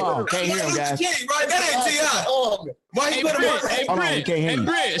king. Hold on. Can't hear him, guys. Right, that ain't T.I. Why you put him on? Hey,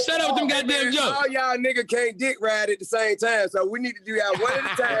 Britt, shut up with them goddamn jokes. All y'all nigga can't dick ride at the same time, so we need to do y'all one at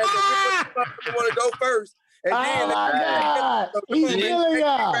a time. We want to go first, and then He's killing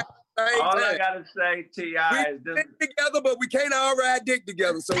y'all. All I gotta say, T.I. is this. We together, but we can't all ride dick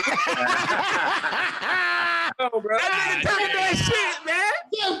together. So, bro. That nigga talking that shit, man.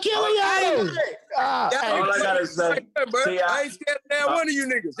 You're killing y'all. All I gotta say, bro. I ain't scared of that one of you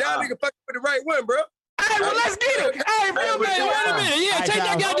niggas. Y'all niggas fucking with the right one, bro. Hey, well, let's get it. Hey, real man, wait a minute. Yeah, take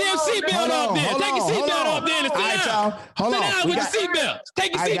that goddamn seatbelt off there. Take your seatbelt off there and sit down. Hold on. Sit down with the seatbelt.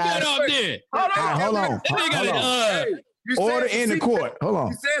 Take your seatbelt off there. Hold on. Order in the court. Hold on.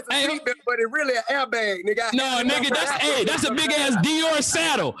 You said some seatbelt, but it's really an airbag, nigga. No, nigga, that's a big ass Dior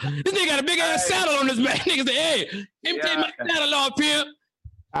saddle. This nigga got a big ass saddle on his back. Nigga say, hey, let me take my saddle off, pimp.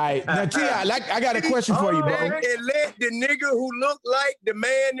 All right, now T.I., I got a question for you, bro. And let the nigga who look like the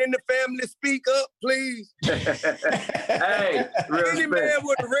man in the family speak up, please. Hey, any man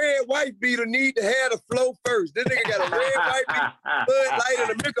with a red white beater need to have the flow first. This nigga got a red white beater, Bud Light,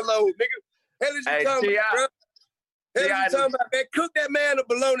 and a Michelob, nigga. Hell is you talking about, bro? Hell is you talking about, man? Cook that man a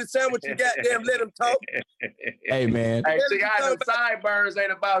bologna sandwich and goddamn let him talk. Hey, man. Hey, T.I., them sideburns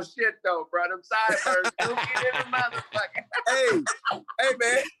ain't about shit, though, bro. Them sideburns do get in the motherfucker. Hey,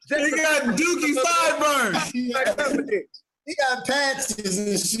 man. He got dookie sideburns. He got patches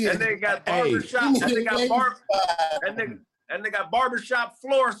and shit. And they got barbershop. And they got barbershop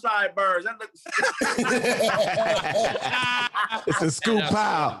floor sideburns. That looks. It's a scoop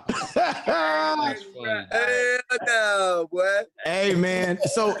pile. No, boy. Hey, man.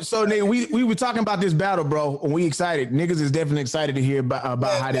 So nigga, we were talking about this battle, bro, and we excited. Niggas is definitely excited to hear about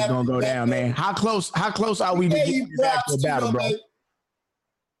how this gonna go down, man. How close are we to getting this actual battle, bro?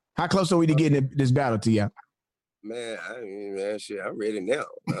 How close are we to getting this battle to you? Man, shit, I'm ready now.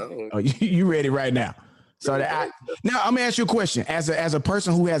 Oh, you ready right now? So now I'm gonna ask you a question. As a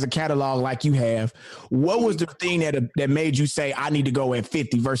person who has a catalog like you have, what was the thing that made you say I need to go at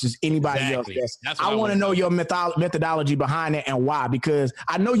 50 versus anybody else? I want to know your methodology behind it and why. Because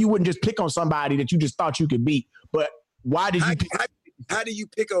I know you wouldn't just pick on somebody that you just thought you could beat, but why did you? How do you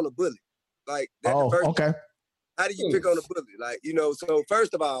pick on a bully? Like, okay. How do you pick on a bully? Like, so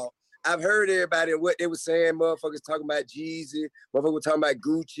first of all, I've heard everybody what they were saying. Motherfuckers talking about Jeezy, motherfuckers talking about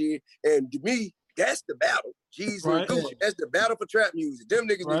Gucci, and to me, that's the battle. Jeezy and Gucci. That's the battle for trap music. Them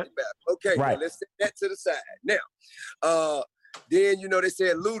niggas need the battle. Okay, well, let's set that to the side. Now, then they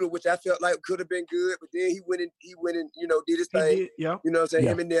said Luda, which I felt like could have been good, but then he went and did his thing. You know what I'm saying?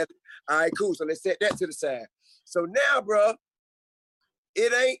 Him and Nelly. All right, cool. So let's set that to the side. So now, bro,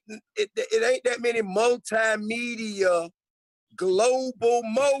 it ain't that many multimedia global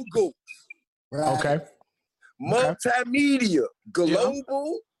moguls. Right. Okay. Multimedia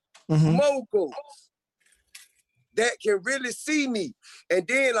global moguls that can really see me. And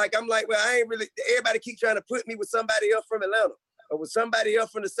then I'm like, well, I ain't really, everybody keep trying to put me with somebody else from Atlanta or with somebody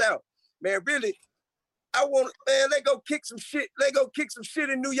else from the South. Man, really, let go kick some shit. Let go kick some shit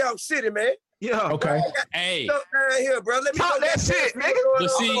in New York City, man. Yeah. Okay. Hey. Down here, bro. Let me talk that shit, nigga.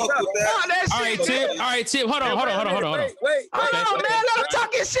 All right, Tip. Hold on. Wait. Hold on, man. Let him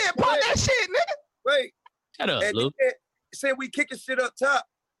talk his shit. Pop that shit, nigga. Wait. Shut up, Luke. Say we kicking shit up top.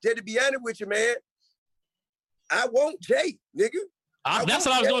 Jay, to be honest with you, man, I want Jay, nigga. That's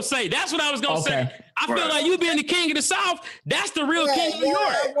what I was gonna say. That's what I was gonna say. I feel like you being the king of the South. That's the real king of New York.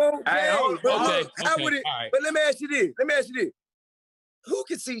 I want Jay. Okay. But let me ask you this. Who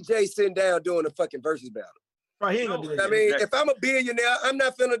can see Jay sitting down doing a fucking versus battle? Right, he ain't gonna do that. I mean, if I'm a billionaire, I'm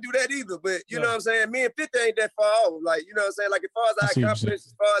not finna do that either. But you know what I'm saying? Me and 50 ain't that far off. Like, you know what I'm saying? Like, as far as our confidence,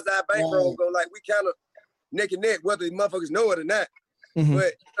 as far as our bankroll go, like, we kind of neck and neck, whether the motherfuckers know it or not. Mm-hmm.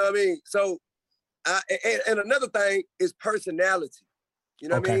 But you know what I mean? So, and another thing is personality. You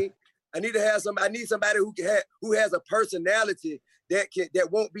know what I mean? I need somebody who has a personality that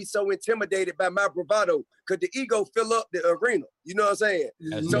won't be so intimidated by my bravado, because the ego fill up the arena. You know what I'm saying?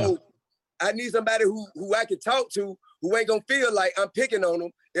 So I need somebody who I can talk to, who ain't gonna feel like I'm picking on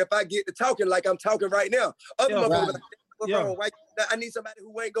them if I get to talking like I'm talking right now. Other motherfuckers, I need somebody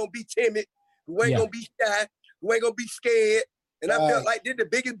who ain't gonna be timid, who ain't gonna be shy, who ain't gonna be scared. And I felt like this the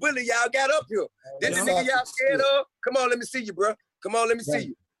biggest bully y'all got up here. This the nigga y'all scared of. Come on, let me see you, bro. Come on, let me see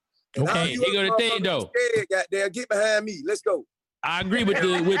you. Okay, here go the thing though. Goddamn, get behind me. Let's go. I agree with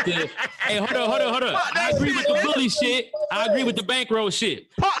the. Hey, hold on. I agree with the bully shit. I agree with the bankroll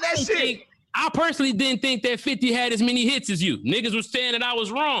shit. Pop that shit. I personally didn't think that 50 had as many hits as you. Niggas was saying that I was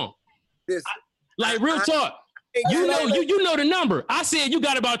wrong. Real talk. You know the number. I said you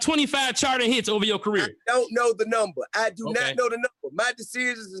got about 25 charting hits over your career. I don't know the number. I do not know the number. My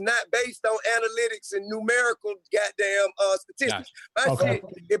decisions is not based on analytics and numerical goddamn statistics. My shit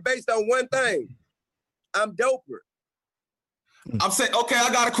is based on one thing. I'm doper. I'm saying, okay,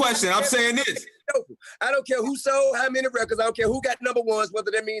 I got a question. I'm saying this. I don't care who sold how many records. I don't care who got number ones,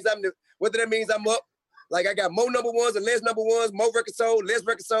 whether that means I'm up. Like I got more number ones or less number ones, more records sold, less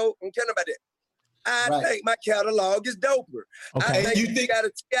records sold. I don't care about that. I think my catalog is doper. Okay. I think you got a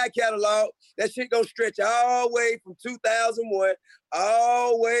T.I. catalog. That shit gonna stretch all the way from 2001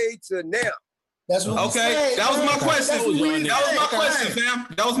 all the way to now. That's what we say. That was my question. That was my question, fam.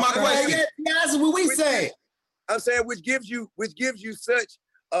 That was my question. That's what we say. I'm saying which gives you such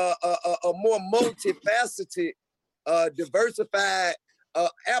a more multifaceted, diversified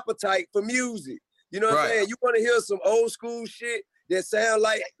appetite for music. You know what I'm saying? You want to hear some old school shit, that sound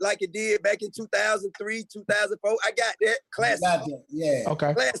like it did back in 2003, 2004. I got that classic. Yeah.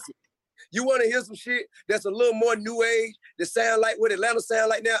 Okay. Classic. You want to hear some shit that's a little more new age, that sound like what Atlanta sound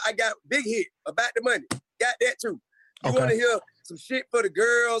like now? I got Big Hit, About the Money. Got that too. You want to hear some shit for the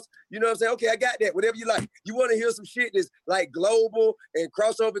girls? You know what I'm saying? Okay, I got that. Whatever you like. You want to hear some shit that's like global and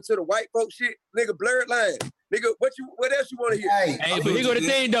cross over to the white folk shit? Nigga, Blurred Lines. Nigga, what else you want to hear? Hey, but here go the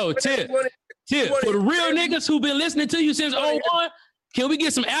thing though, Tip. For the real niggas who been listening to you since 01, can we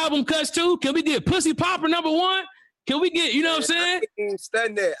get some album cuts too? Can we get Pussy Popper #1? Can we get, you know what I'm saying? I ain't even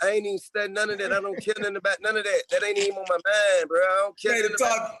studying that. I ain't even studying none of that. I don't care nothing about none of that. That ain't even on my mind, bro. I don't care nothing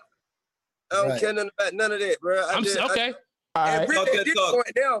about. I don't care nothing about none of that, bro. Okay. And really at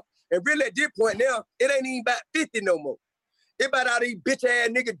this point now, it ain't even about 50 no more. It about all these bitch ass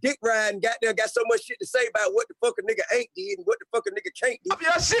nigga dick riding, got so much shit to say about what the fuck a nigga ain't did and what the fuck a nigga can't do. Up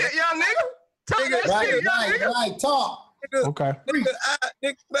your shit, young nigga. Talk that shit, young nigga. Right, talk. Nigga, Okay.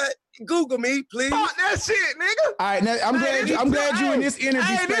 Nigga, Google me, please. Talk that shit, nigga. All right, now I'm glad you in this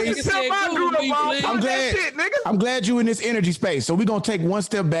energy space. I'm glad you in this energy space. So we're gonna take one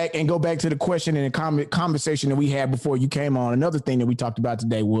step back and go back to the question and the conversation that we had before you came on. Another thing that we talked about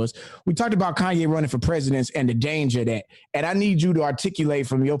today was we talked about Kanye running for president and the danger of that. And I need you to articulate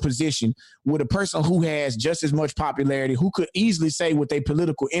from your position with a person who has just as much popularity, who could easily say with their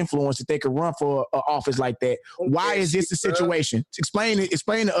political influence that they could run for an office like that. Why is this the situation? Explain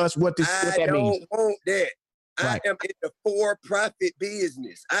to us what that means. I don't want that. Right. I am in the for-profit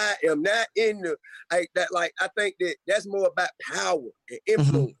business. I am not in the I think that's more about power and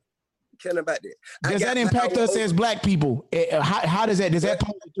influence. Care about that. Does that impact us as black people? How does that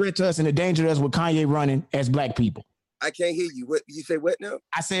pose a threat to us and a danger to us with Kanye running as black people? I can't hear you. What you say? What now?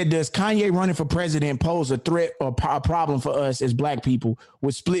 I said, does Kanye running for president pose a threat or a problem for us as black people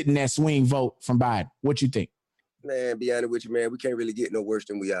with splitting that swing vote from Biden? What you think? Man, be honest with you, man. We can't really get no worse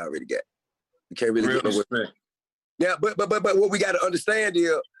than we already got. We can't really get no worse. Yeah, but what we got to understand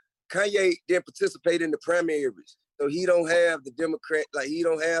is Kanye didn't participate in the primaries, so he don't have the Democrat, like he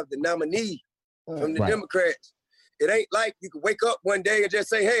don't have the nominee from the Democrats. It ain't like you can wake up one day and just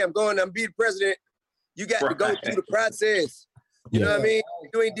say, "Hey, I'm be the president." You got to go through the process. You know what I mean?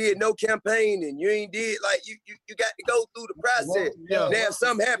 You ain't did no campaigning. You ain't did you got to go through the process. Now, if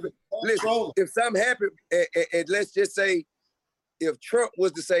something happened, listen. If something happened, and let's just say, if Trump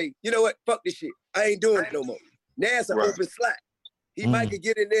was to say, you know what, fuck this shit, I ain't doing it no more. Now it's an open slot. He might could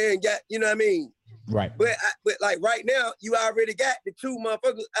get in there and got, you know what I mean? Right. But like right now, you already got the two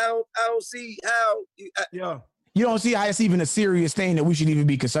motherfuckers. I don't see how. You don't see how it's even a serious thing that we should even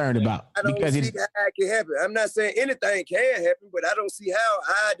be concerned about. I don't see how it can happen. I'm not saying anything can happen, but I don't see how.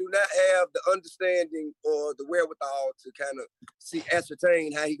 I do not have the understanding or the wherewithal to kind of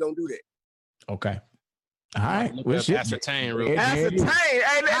ascertain how he gonna do that. Okay. All right. Ascertain, real. Ascertain. Hey,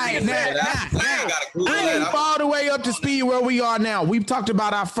 I ain't all the way up to speed where we are now. We've talked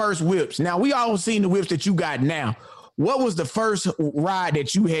about our first whips. Now, we all seen the whips that you got now. What was the first ride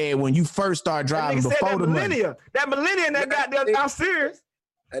that you had when you first started driving before the money? That millennium that got there downstairs.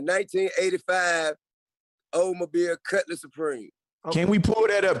 A 1985 Oldsmobile Cutlass Supreme. Okay. Can we pull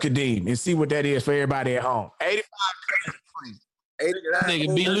that up, Kadeem, and see what that is for everybody at home? 85 Cutlass Supreme.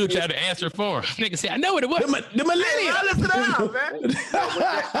 Nigga B. Lou tried to answer for him. Nigga said, I know what it was. The millennium. Listen out, man.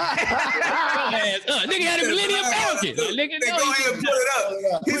 Nigga had a Millennium Falcon. Nigga, go ahead and pull it up.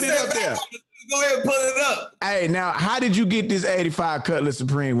 Put it up there. Go ahead and pull it up. Hey, now, how did you get this 85 Cutlass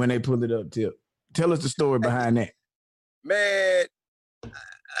Supreme when they pulled it up, Tip? Tell us the story behind that. Man,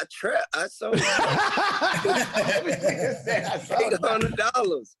 I sold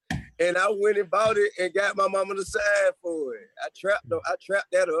 $800. And I went and bought it and got my mama to sign for it. I trapped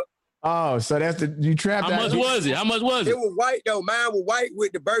that up. Oh, so that's you trapped that. How much was it? It was white though. Mine was white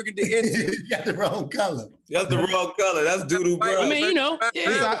with the burgundy engine. You got the wrong color. That's the wrong color. That's doo-doo, bro. I mean, you know. Mine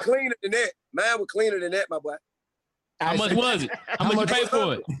was cleaner than that. Mine was cleaner than that, my boy. How much was it? How much you pay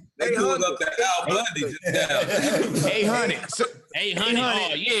for it? They doing up that Al Bundy just now. 800. 800.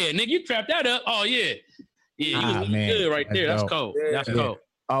 Oh, yeah. Nigga, you trapped that up. Oh, yeah. Yeah, you was good right there. That's cold. That's cold.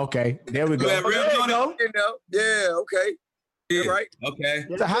 Okay, there we go. Yeah, okay. Yeah, right. Okay.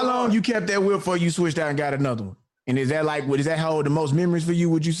 So how long you kept that whip before you switched out and got another one? And is that does that hold the most memories for you,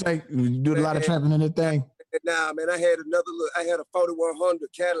 would you say? You do a lot of trapping in that thing? Nah, man, I had a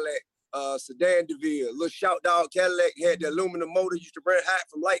 4100 Cadillac, sedan DeVille, little shout dog Cadillac, had the aluminum motor, used to burn hot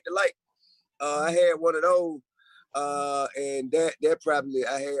from light to light. I had one of those. And that probably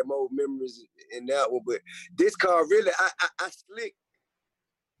I had more memories in that one. But this car really, I slick.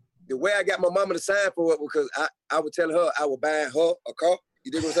 The way I got my mama to sign for it because I would tell her I would buy her a car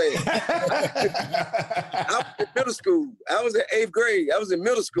You dig what I'm saying? I was in middle school. I was in 8th grade. I was in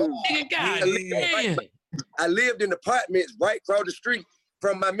middle school. I lived in apartments right across the street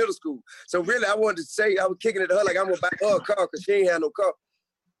from my middle school. So really, I wanted to say, I was kicking it to her like I'm gonna buy her a car because she ain't had no car.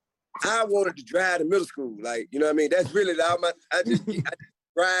 I wanted to drive to middle school. Like, you know what I mean? That's really I just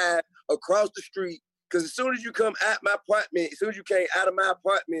drive across the street because as soon as you come out my apartment, as soon as you came out of my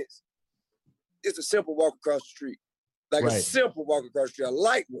apartments, it's a simple walk across the street. Like a simple walk across the street, a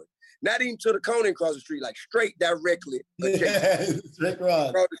light one. Not even to the corner across the street, like straight directly. Straight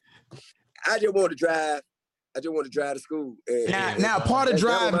rod. I just want to drive. I just want to drive to school. Now, part of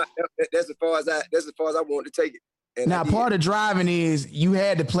driving. That's as far as I want to take it. And now, part of driving is you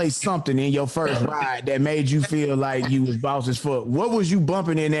had to play something in your first ride that made you feel like you was boss's foot. What was you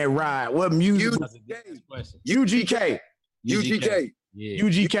bumping in that ride? What music? UGK. UGK. Yeah.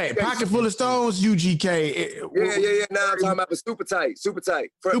 UGK. Pocket full of stones. UGK. Yeah. Now I'm talking about the super tight. Super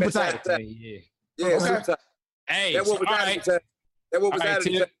tight. Super tight. Yeah, super tight. Hey, that what was out of the time. That what was out of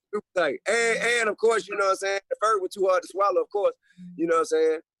the time. Super tight. And of course, you know what I'm saying? The first was too hard to swallow, of course. You know what I'm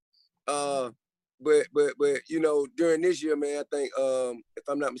saying? But you know, during this year, man, I think if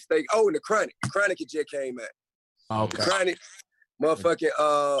I'm not mistaken, and the Chronic just came out. Okay. Chronic, motherfucking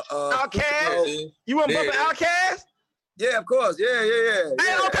Outkast. You want bumping Outkast? Yeah, of course. Yeah.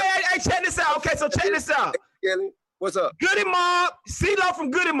 Hey, check this out. Okay, so check this out. What's up? Goody Mob, CeeLo from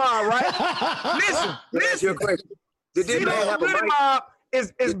Goody Mob, right? Listen. CeeLo from Goody Mob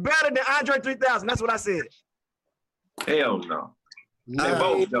is better than Andre 3000. That's what I said. Hell no. They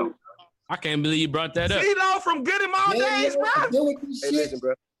both don't. I can't believe you brought that up. CeeLo from Goody Mob days, bro. Hey, listen,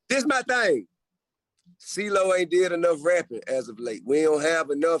 bro. This is my thing. CeeLo ain't did enough rapping as of late. We don't have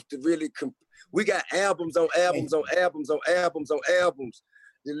enough to really we got albums on albums on albums on albums on albums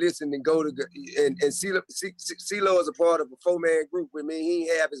to listen and go to. And CeeLo is a part of a 4-man group with me. He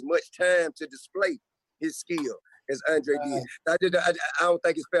ain't have as much time to display his skill as Andre did. I don't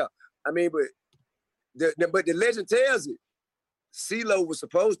think it's fair. I mean, but the legend tells it. CeeLo was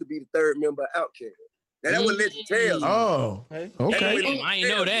supposed to be the third member of Outkast. Now that what legend tells. Oh, okay. I ain't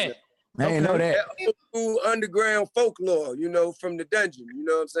know that. I ain't know that. Old underground folklore, you know, from the dungeon. You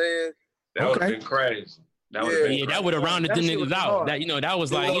know what I'm saying? That would have been crazy. That would have rounded them niggas out. That, you know, that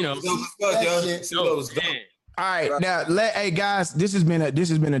was like, you know. All right, now hey guys, this has been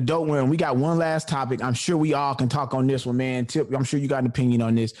a dope one. We got one last topic. I'm sure we all can talk on this one, man. Tip, I'm sure you got an opinion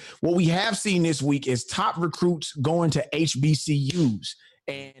on this. What we have seen this week is top recruits going to HBCUs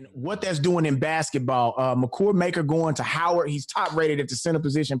and what that's doing in basketball. McCord Maker going to Howard. He's top rated at the center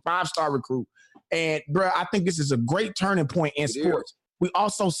position, 5-star recruit. And bro, I think this is a great turning point in sports. We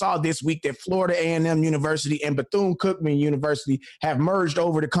also saw this week that Florida A&M University and Bethune-Cookman University have merged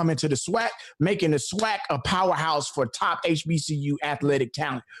over to come into the SWAC, making the SWAC a powerhouse for top HBCU athletic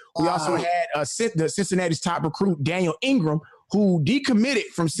talent. We also had the Cincinnati's top recruit, Daniel Ingram, who decommitted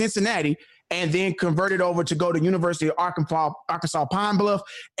from Cincinnati and then converted over to go to University of Arkansas Pine Bluff.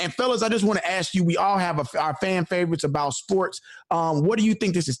 And fellas, I just want to ask you, we all have our fan favorites about sports. What do you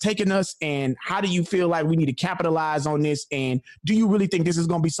think this is taking us, and how do you feel like we need to capitalize on this? And do you really think this is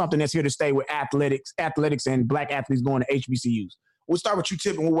going to be something that's here to stay with athletics and black athletes going to HBCUs? We'll start with you,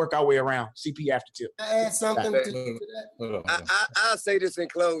 Tip, and we'll work our way around. CP after Tip. I add something to that. I'll say this in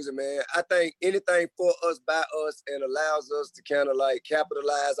closing, man. I think anything for us, by us, and allows us to kind of like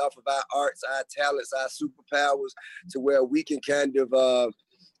capitalize off of our arts, our talents, our superpowers, to where we can kind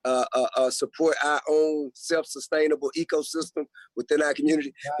of support our own self-sustainable ecosystem within our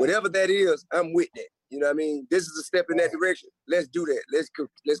community. Right. Whatever that is, I'm with that. You know what I mean? This is a step in that direction. Let's do that.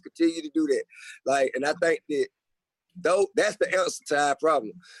 Let's continue to do that. Like, and I think that though that's the answer to our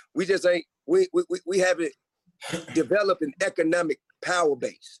problem. We just ain't we haven't developed an economic power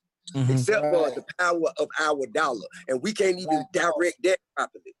base, except for the power of our dollar, and we can't even direct that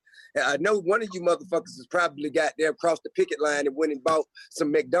properly. And I know one of you motherfuckers has probably got there across the picket line and went and bought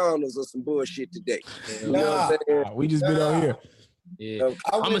some McDonald's or some bullshit today. You know what I'm saying? We just been on here. Yeah,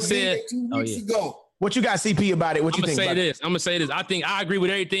 I'm gonna say it 2 weeks ago. What you got, CP, about it? What you think? I'm gonna say this. I think I agree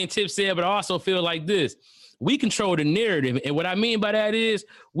with everything Tip said, but I also feel like this. We control the narrative. And what I mean by that is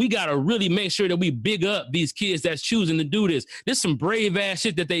we got to really make sure that we big up these kids that's choosing to do this. This is some brave ass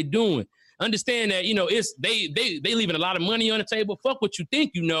shit that they doing. Understand that, you know, it's they leaving a lot of money on the table. Fuck what you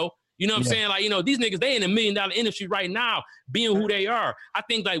think, you know. You know what I'm saying? Like, you know, these niggas, they in $1 million industry right now being who they are. I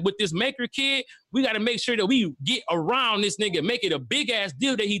think like with this Maker kid, we got to make sure that we get around this nigga, make it a big ass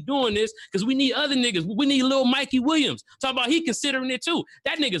deal that he doing this, because we need other niggas. We need little Mikey Williams. Talk about he considering it too.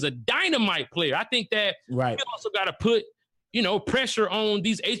 That nigga's a dynamite player. I think that we also got to put pressure on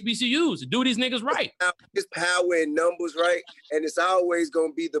these HBCUs to do these niggas right. It's power in numbers, right? And it's always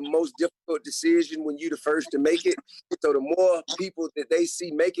going to be the most difficult decision when you're the first to make it. So the more people that they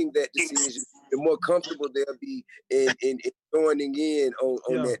see making that decision, the more comfortable they'll be in joining in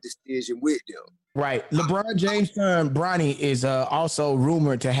on that decision with them. Right. LeBron James' son, Bronny, is also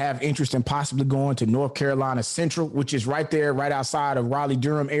rumored to have interest in possibly going to North Carolina Central, which is right there, right outside of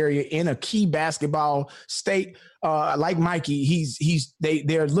Raleigh-Durham area in a key basketball state. Like Mikey,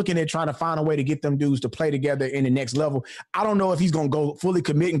 they're looking at trying to find a way to get them dudes to play together in the next level. I don't know if he's going to go fully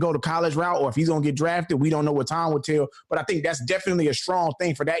commit and go to college route or if he's going to get drafted. We don't know what time will tell, but I think that's definitely a strong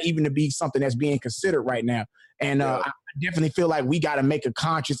thing for that even to be something that's being considered right now. And I definitely feel like we got to make a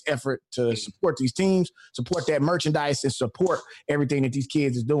conscious effort to support these teams, support that merchandise, and support everything that these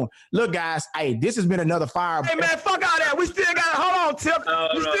kids is doing. Look, guys, hey, this has been another fire. Hey, man, fuck all that. We still got to, hold on, Tip.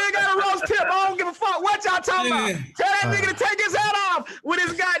 We still got a roast Tip. I don't give a fuck what y'all talking about. Tell that nigga to take his hat off with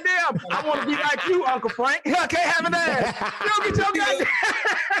his goddamn, I want to be like you, Uncle Frank. I can't have an ass. You don't get your goddamn.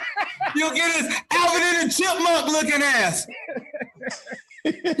 You'll get his Alvin and the Chipmunk looking ass.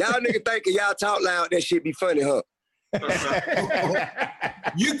 Y'all niggas thinking y'all talk loud, that shit be funny, huh? That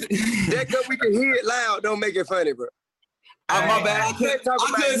cause we can hear it loud, don't make it funny, bro. My bad. I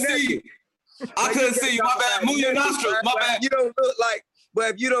couldn't see you. I couldn't see you. My bad. Move your nostrils. My bad. You don't look like,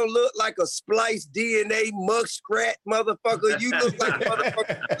 but if you don't look like a spliced DNA muskrat motherfucker, you look like a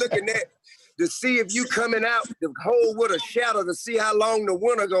motherfucker looking at to see if you coming out the hole with a shadow to see how long the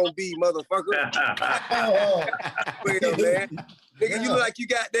winter gonna be, motherfucker. Well, man. Nigga, you look like you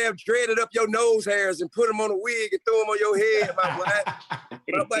goddamn dreaded up your nose hairs and put them on a wig and throw them on your head, my boy.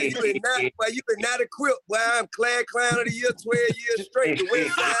 You been not equipped. Boy, I'm Clad Clown of the Year 12 years straight. The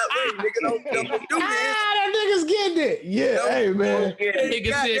West Side Way, nigga, don't do this. That nigga's getting it. Yeah, hey, man.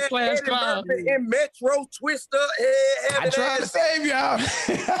 Nigga said Class Clown. In Metro, Twister, I tried to save y'all.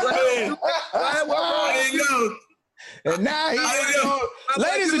 And now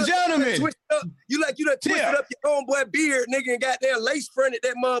ladies and gentlemen, you done twisted up your homeboy beard, nigga, and goddamn lace fronted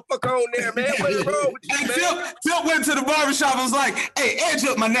that motherfucker on there, man. What's wrong with you, man? Phil went to the barbershop and was like, hey, edge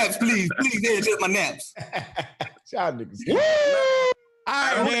up my naps, please. Please edge up my naps. Y'all niggas.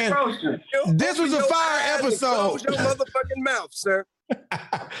 All right, man. This was a fire episode. Close your motherfucking mouth, sir.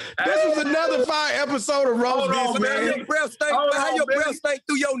 This was another fire episode of Roast This, man. How your breath stink? How your breath stink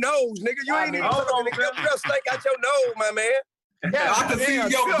through your nose, nigga? You ain't even talking, nigga. Your breath stink out your nose, my man. Yeah, I can see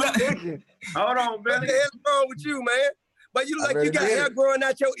your breath. Hold on, man. What the hell's wrong with you, man? But you look like you got hair growing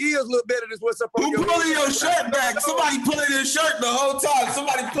out your ears a little better than what's up on your Who pulling your shirt back? Somebody pulling his shirt the whole time.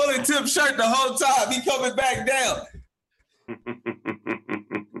 Somebody pulling Tip's shirt the whole time. He coming back down.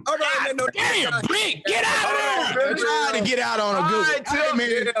 All right, man, damn, Brick, get out of there. Trying to get out on a good. All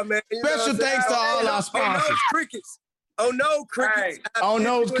right, man. Special thanks to all our sponsors. Oh no, crickets. Oh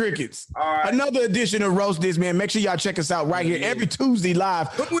no, crickets. All right. Another edition of Roast This, man. Make sure y'all check us out right here every Tuesday live.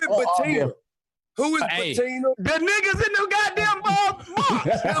 Who is Patina? Who is Patina? The niggas in the goddamn box.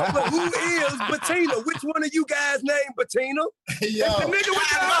 But who is Patina? Which one of you guys named Patina? Yo. The nigga with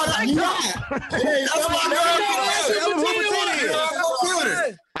the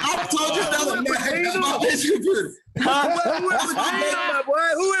I told you that was my bitch computer. My boy,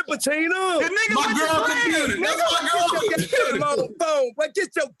 who is Patina? The nigga my girl computer. That's my girl computer. Phone, but get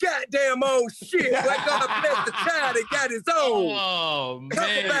your goddamn own shit. Like God bless the child that got his own. Oh man,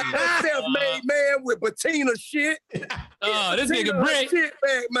 talk about that self-made man with Patina shit. Oh, this nigga Brick. Shit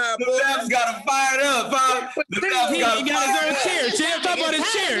back, my boy. The Labs got him fired up. He ain't got his own chair. Champ, talk about his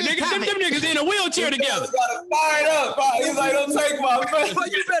chair. Nigga, them niggas in a wheelchair together. Got him fired up. He's like, don't take my face.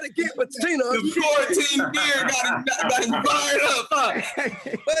 But you better get Patina. The 14 beer got him fired up. But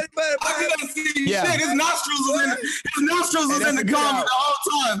I couldn't see shit. His nostrils was in the comment the whole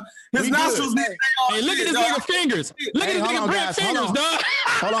time. His nostrils. Hey, look at this nigga fingers. Look at this nigga Brick fingers, dog.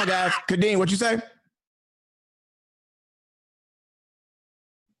 Hold on, guys. Kadeem, what you say?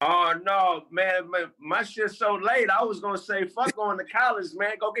 Oh no, man, my shit's so late. I was gonna say, fuck going to college,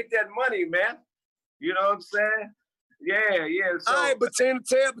 man. Go get that money, man. You know what I'm saying? Yeah. So, all right, Patina,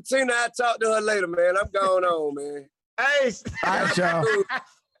 tell Patina I'll talk to her later, man. I'm going on, man. Hey, all right, y'all.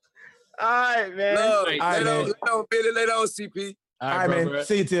 All right, man. Let on Billy, let on CP. All right, man. Bro.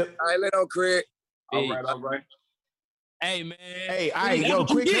 See you, Tip. All right, let on Craig. all right. Hey, man. Hey, all right, yo,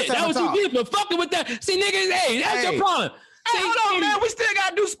 quick. That was you did, but fucking with that. See, niggas, hey, that's your problem. Hey, hold on, man. We still got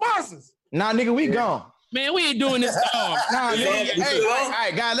to do sponsors. Nah, nigga, we gone. Man, we ain't doing this. Nah, hey, all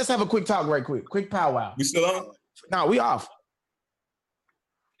right, guys, let's have a quick talk right quick. Quick powwow. You still on? No, we off.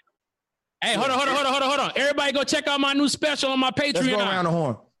 Hey, hold on. Everybody go check out my new special on my Patreon. Let's go around the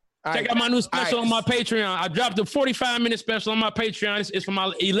horn. Check out my new special on my Patreon. I dropped a 45-minute special on my Patreon. It's for my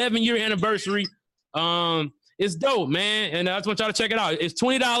 11-year anniversary. It's dope, man. And I just want y'all to check it out. It's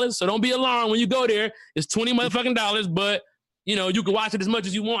 $20, so don't be alarmed when you go there. It's $20 motherfucking dollars, but you know, you can watch it as much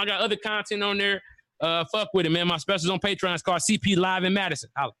as you want. I got other content on there. Fuck with it, man. My special's on Patreon. It's called CP Live in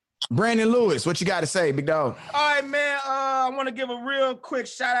Madison. Holla. Brandon Lewis, what you got to say, big dog? All right, man. I want to give a real quick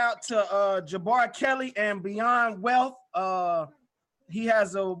shout out to Jabbar Kelly and Beyond Wealth. He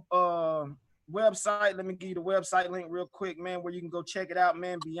has a website. Let me give you the website link real quick, man, where you can go check it out,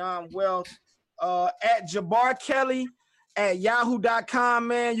 man. Beyond Wealth. At Jabbar Kelly at yahoo.com,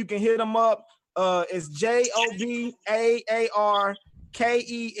 man. You can hit him up. It's JOBAARKELLY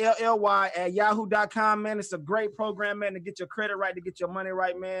at yahoo.com, man. It's a great program, man, to get your credit right, to get your money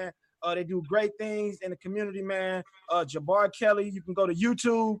right, man. They do great things in the community, man. Jabbar Kelly, you can go to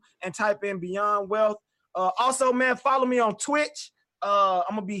YouTube and type in Beyond Wealth. Also, man, follow me on Twitch. I'm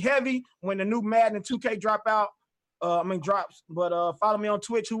going to be heavy when the new Madden and 2K drops. But follow me on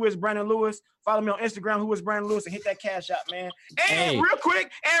Twitch, who is Brandon Lewis. Follow me on Instagram, who is Brandon Lewis, and hit that cash out, man. And real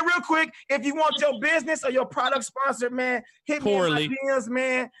quick, if you want your business or your product sponsored, man, hit me in my DMs,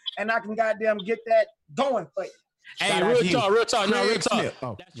 man, and I can goddamn get that going for you. Hey, real talk. No, real talk.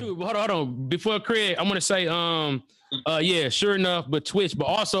 Oh. That's true. But hold on. Before Craig, I'm gonna say, yeah, sure enough, but Twitch. But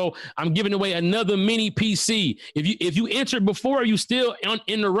also, I'm giving away another mini PC. If you entered before, you still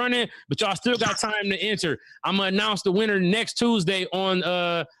in the running, but y'all still got time to enter. I'm gonna announce the winner next Tuesday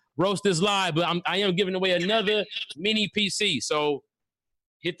on Roast This Live. But I am giving away another mini PC. So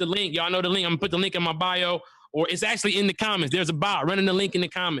hit the link. Y'all know the link. I'm gonna put the link in my bio, or it's actually in the comments. There's a bot running the link in the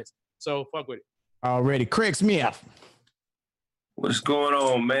comments. So fuck with it. Already. Craig Smith. What's going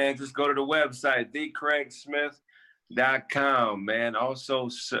on, man? Just go to the website, thecraigsmith.com, man. Also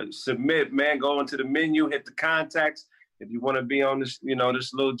submit, man. Go into the menu, hit the contacts. If you want to be on this,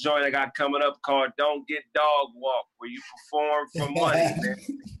 this little joint I got coming up called Don't Get Dog Walk, where you perform for money, man.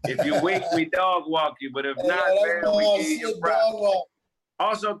 If you weak, we dog walk you. But if not, man, we give you your props.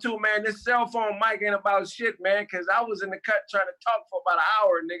 Also, too, man, this cell phone mic ain't about shit, man, because I was in the cut trying to talk for about an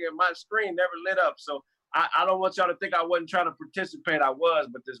hour, nigga, and my screen never lit up. So I don't want y'all to think I wasn't trying to participate. I was,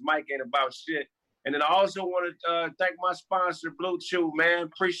 but this mic ain't about shit. And then I also want to thank my sponsor, Blue Chew, man.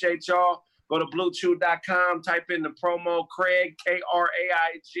 Appreciate y'all. Go to bluechew.com, type in the promo Craig,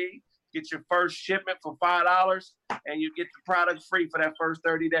 K-R-A-I-G. Get your first shipment for $5, and you get the product free for that first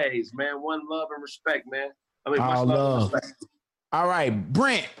 30 days, man. One love and respect, man. Much love and respect. All right,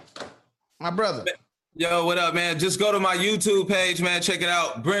 Brent, my brother. Yo, what up, man? Just go to my YouTube page, man. Check it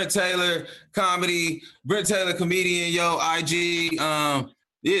out. Brent Taylor Comedy, Brent Taylor Comedian, IG.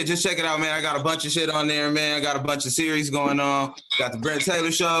 Yeah, just check it out, man. I got a bunch of shit on there, man. I got a bunch of series going on. Got the Brent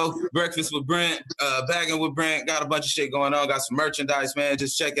Taylor Show, Breakfast with Brent, Bagging with Brent. Got a bunch of shit going on. Got some merchandise, man.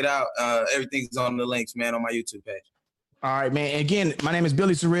 Just check it out. Everything's on the links, man, on my YouTube page. All right, man. Again, my name is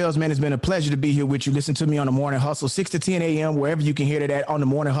Billy Sorrells, man. It's been a pleasure to be here with you. Listen to me on the Morning Hustle, 6 to 10 a.m., wherever you can hear that on the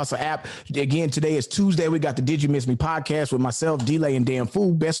Morning Hustle app. Again, today is Tuesday. We got the Did You Miss Me podcast with myself, D-Lay, and Dan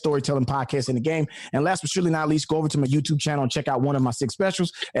Fool, best storytelling podcast in the game. And last but surely not least, go over to my YouTube channel and check out one of my 6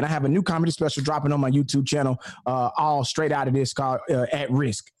 specials. And I have a new comedy special dropping on my YouTube channel, all straight out of this, called At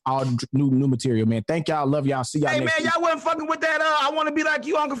Risk. All new material, man. Thank y'all. Love y'all. See y'all next week. Hey, man, y'all wasn't fucking with that I want to be like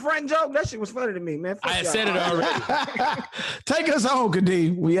you, Uncle Frank joke? That shit was funny to me, man. I said it already. Take us home,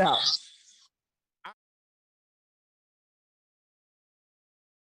 Kadeem. We out.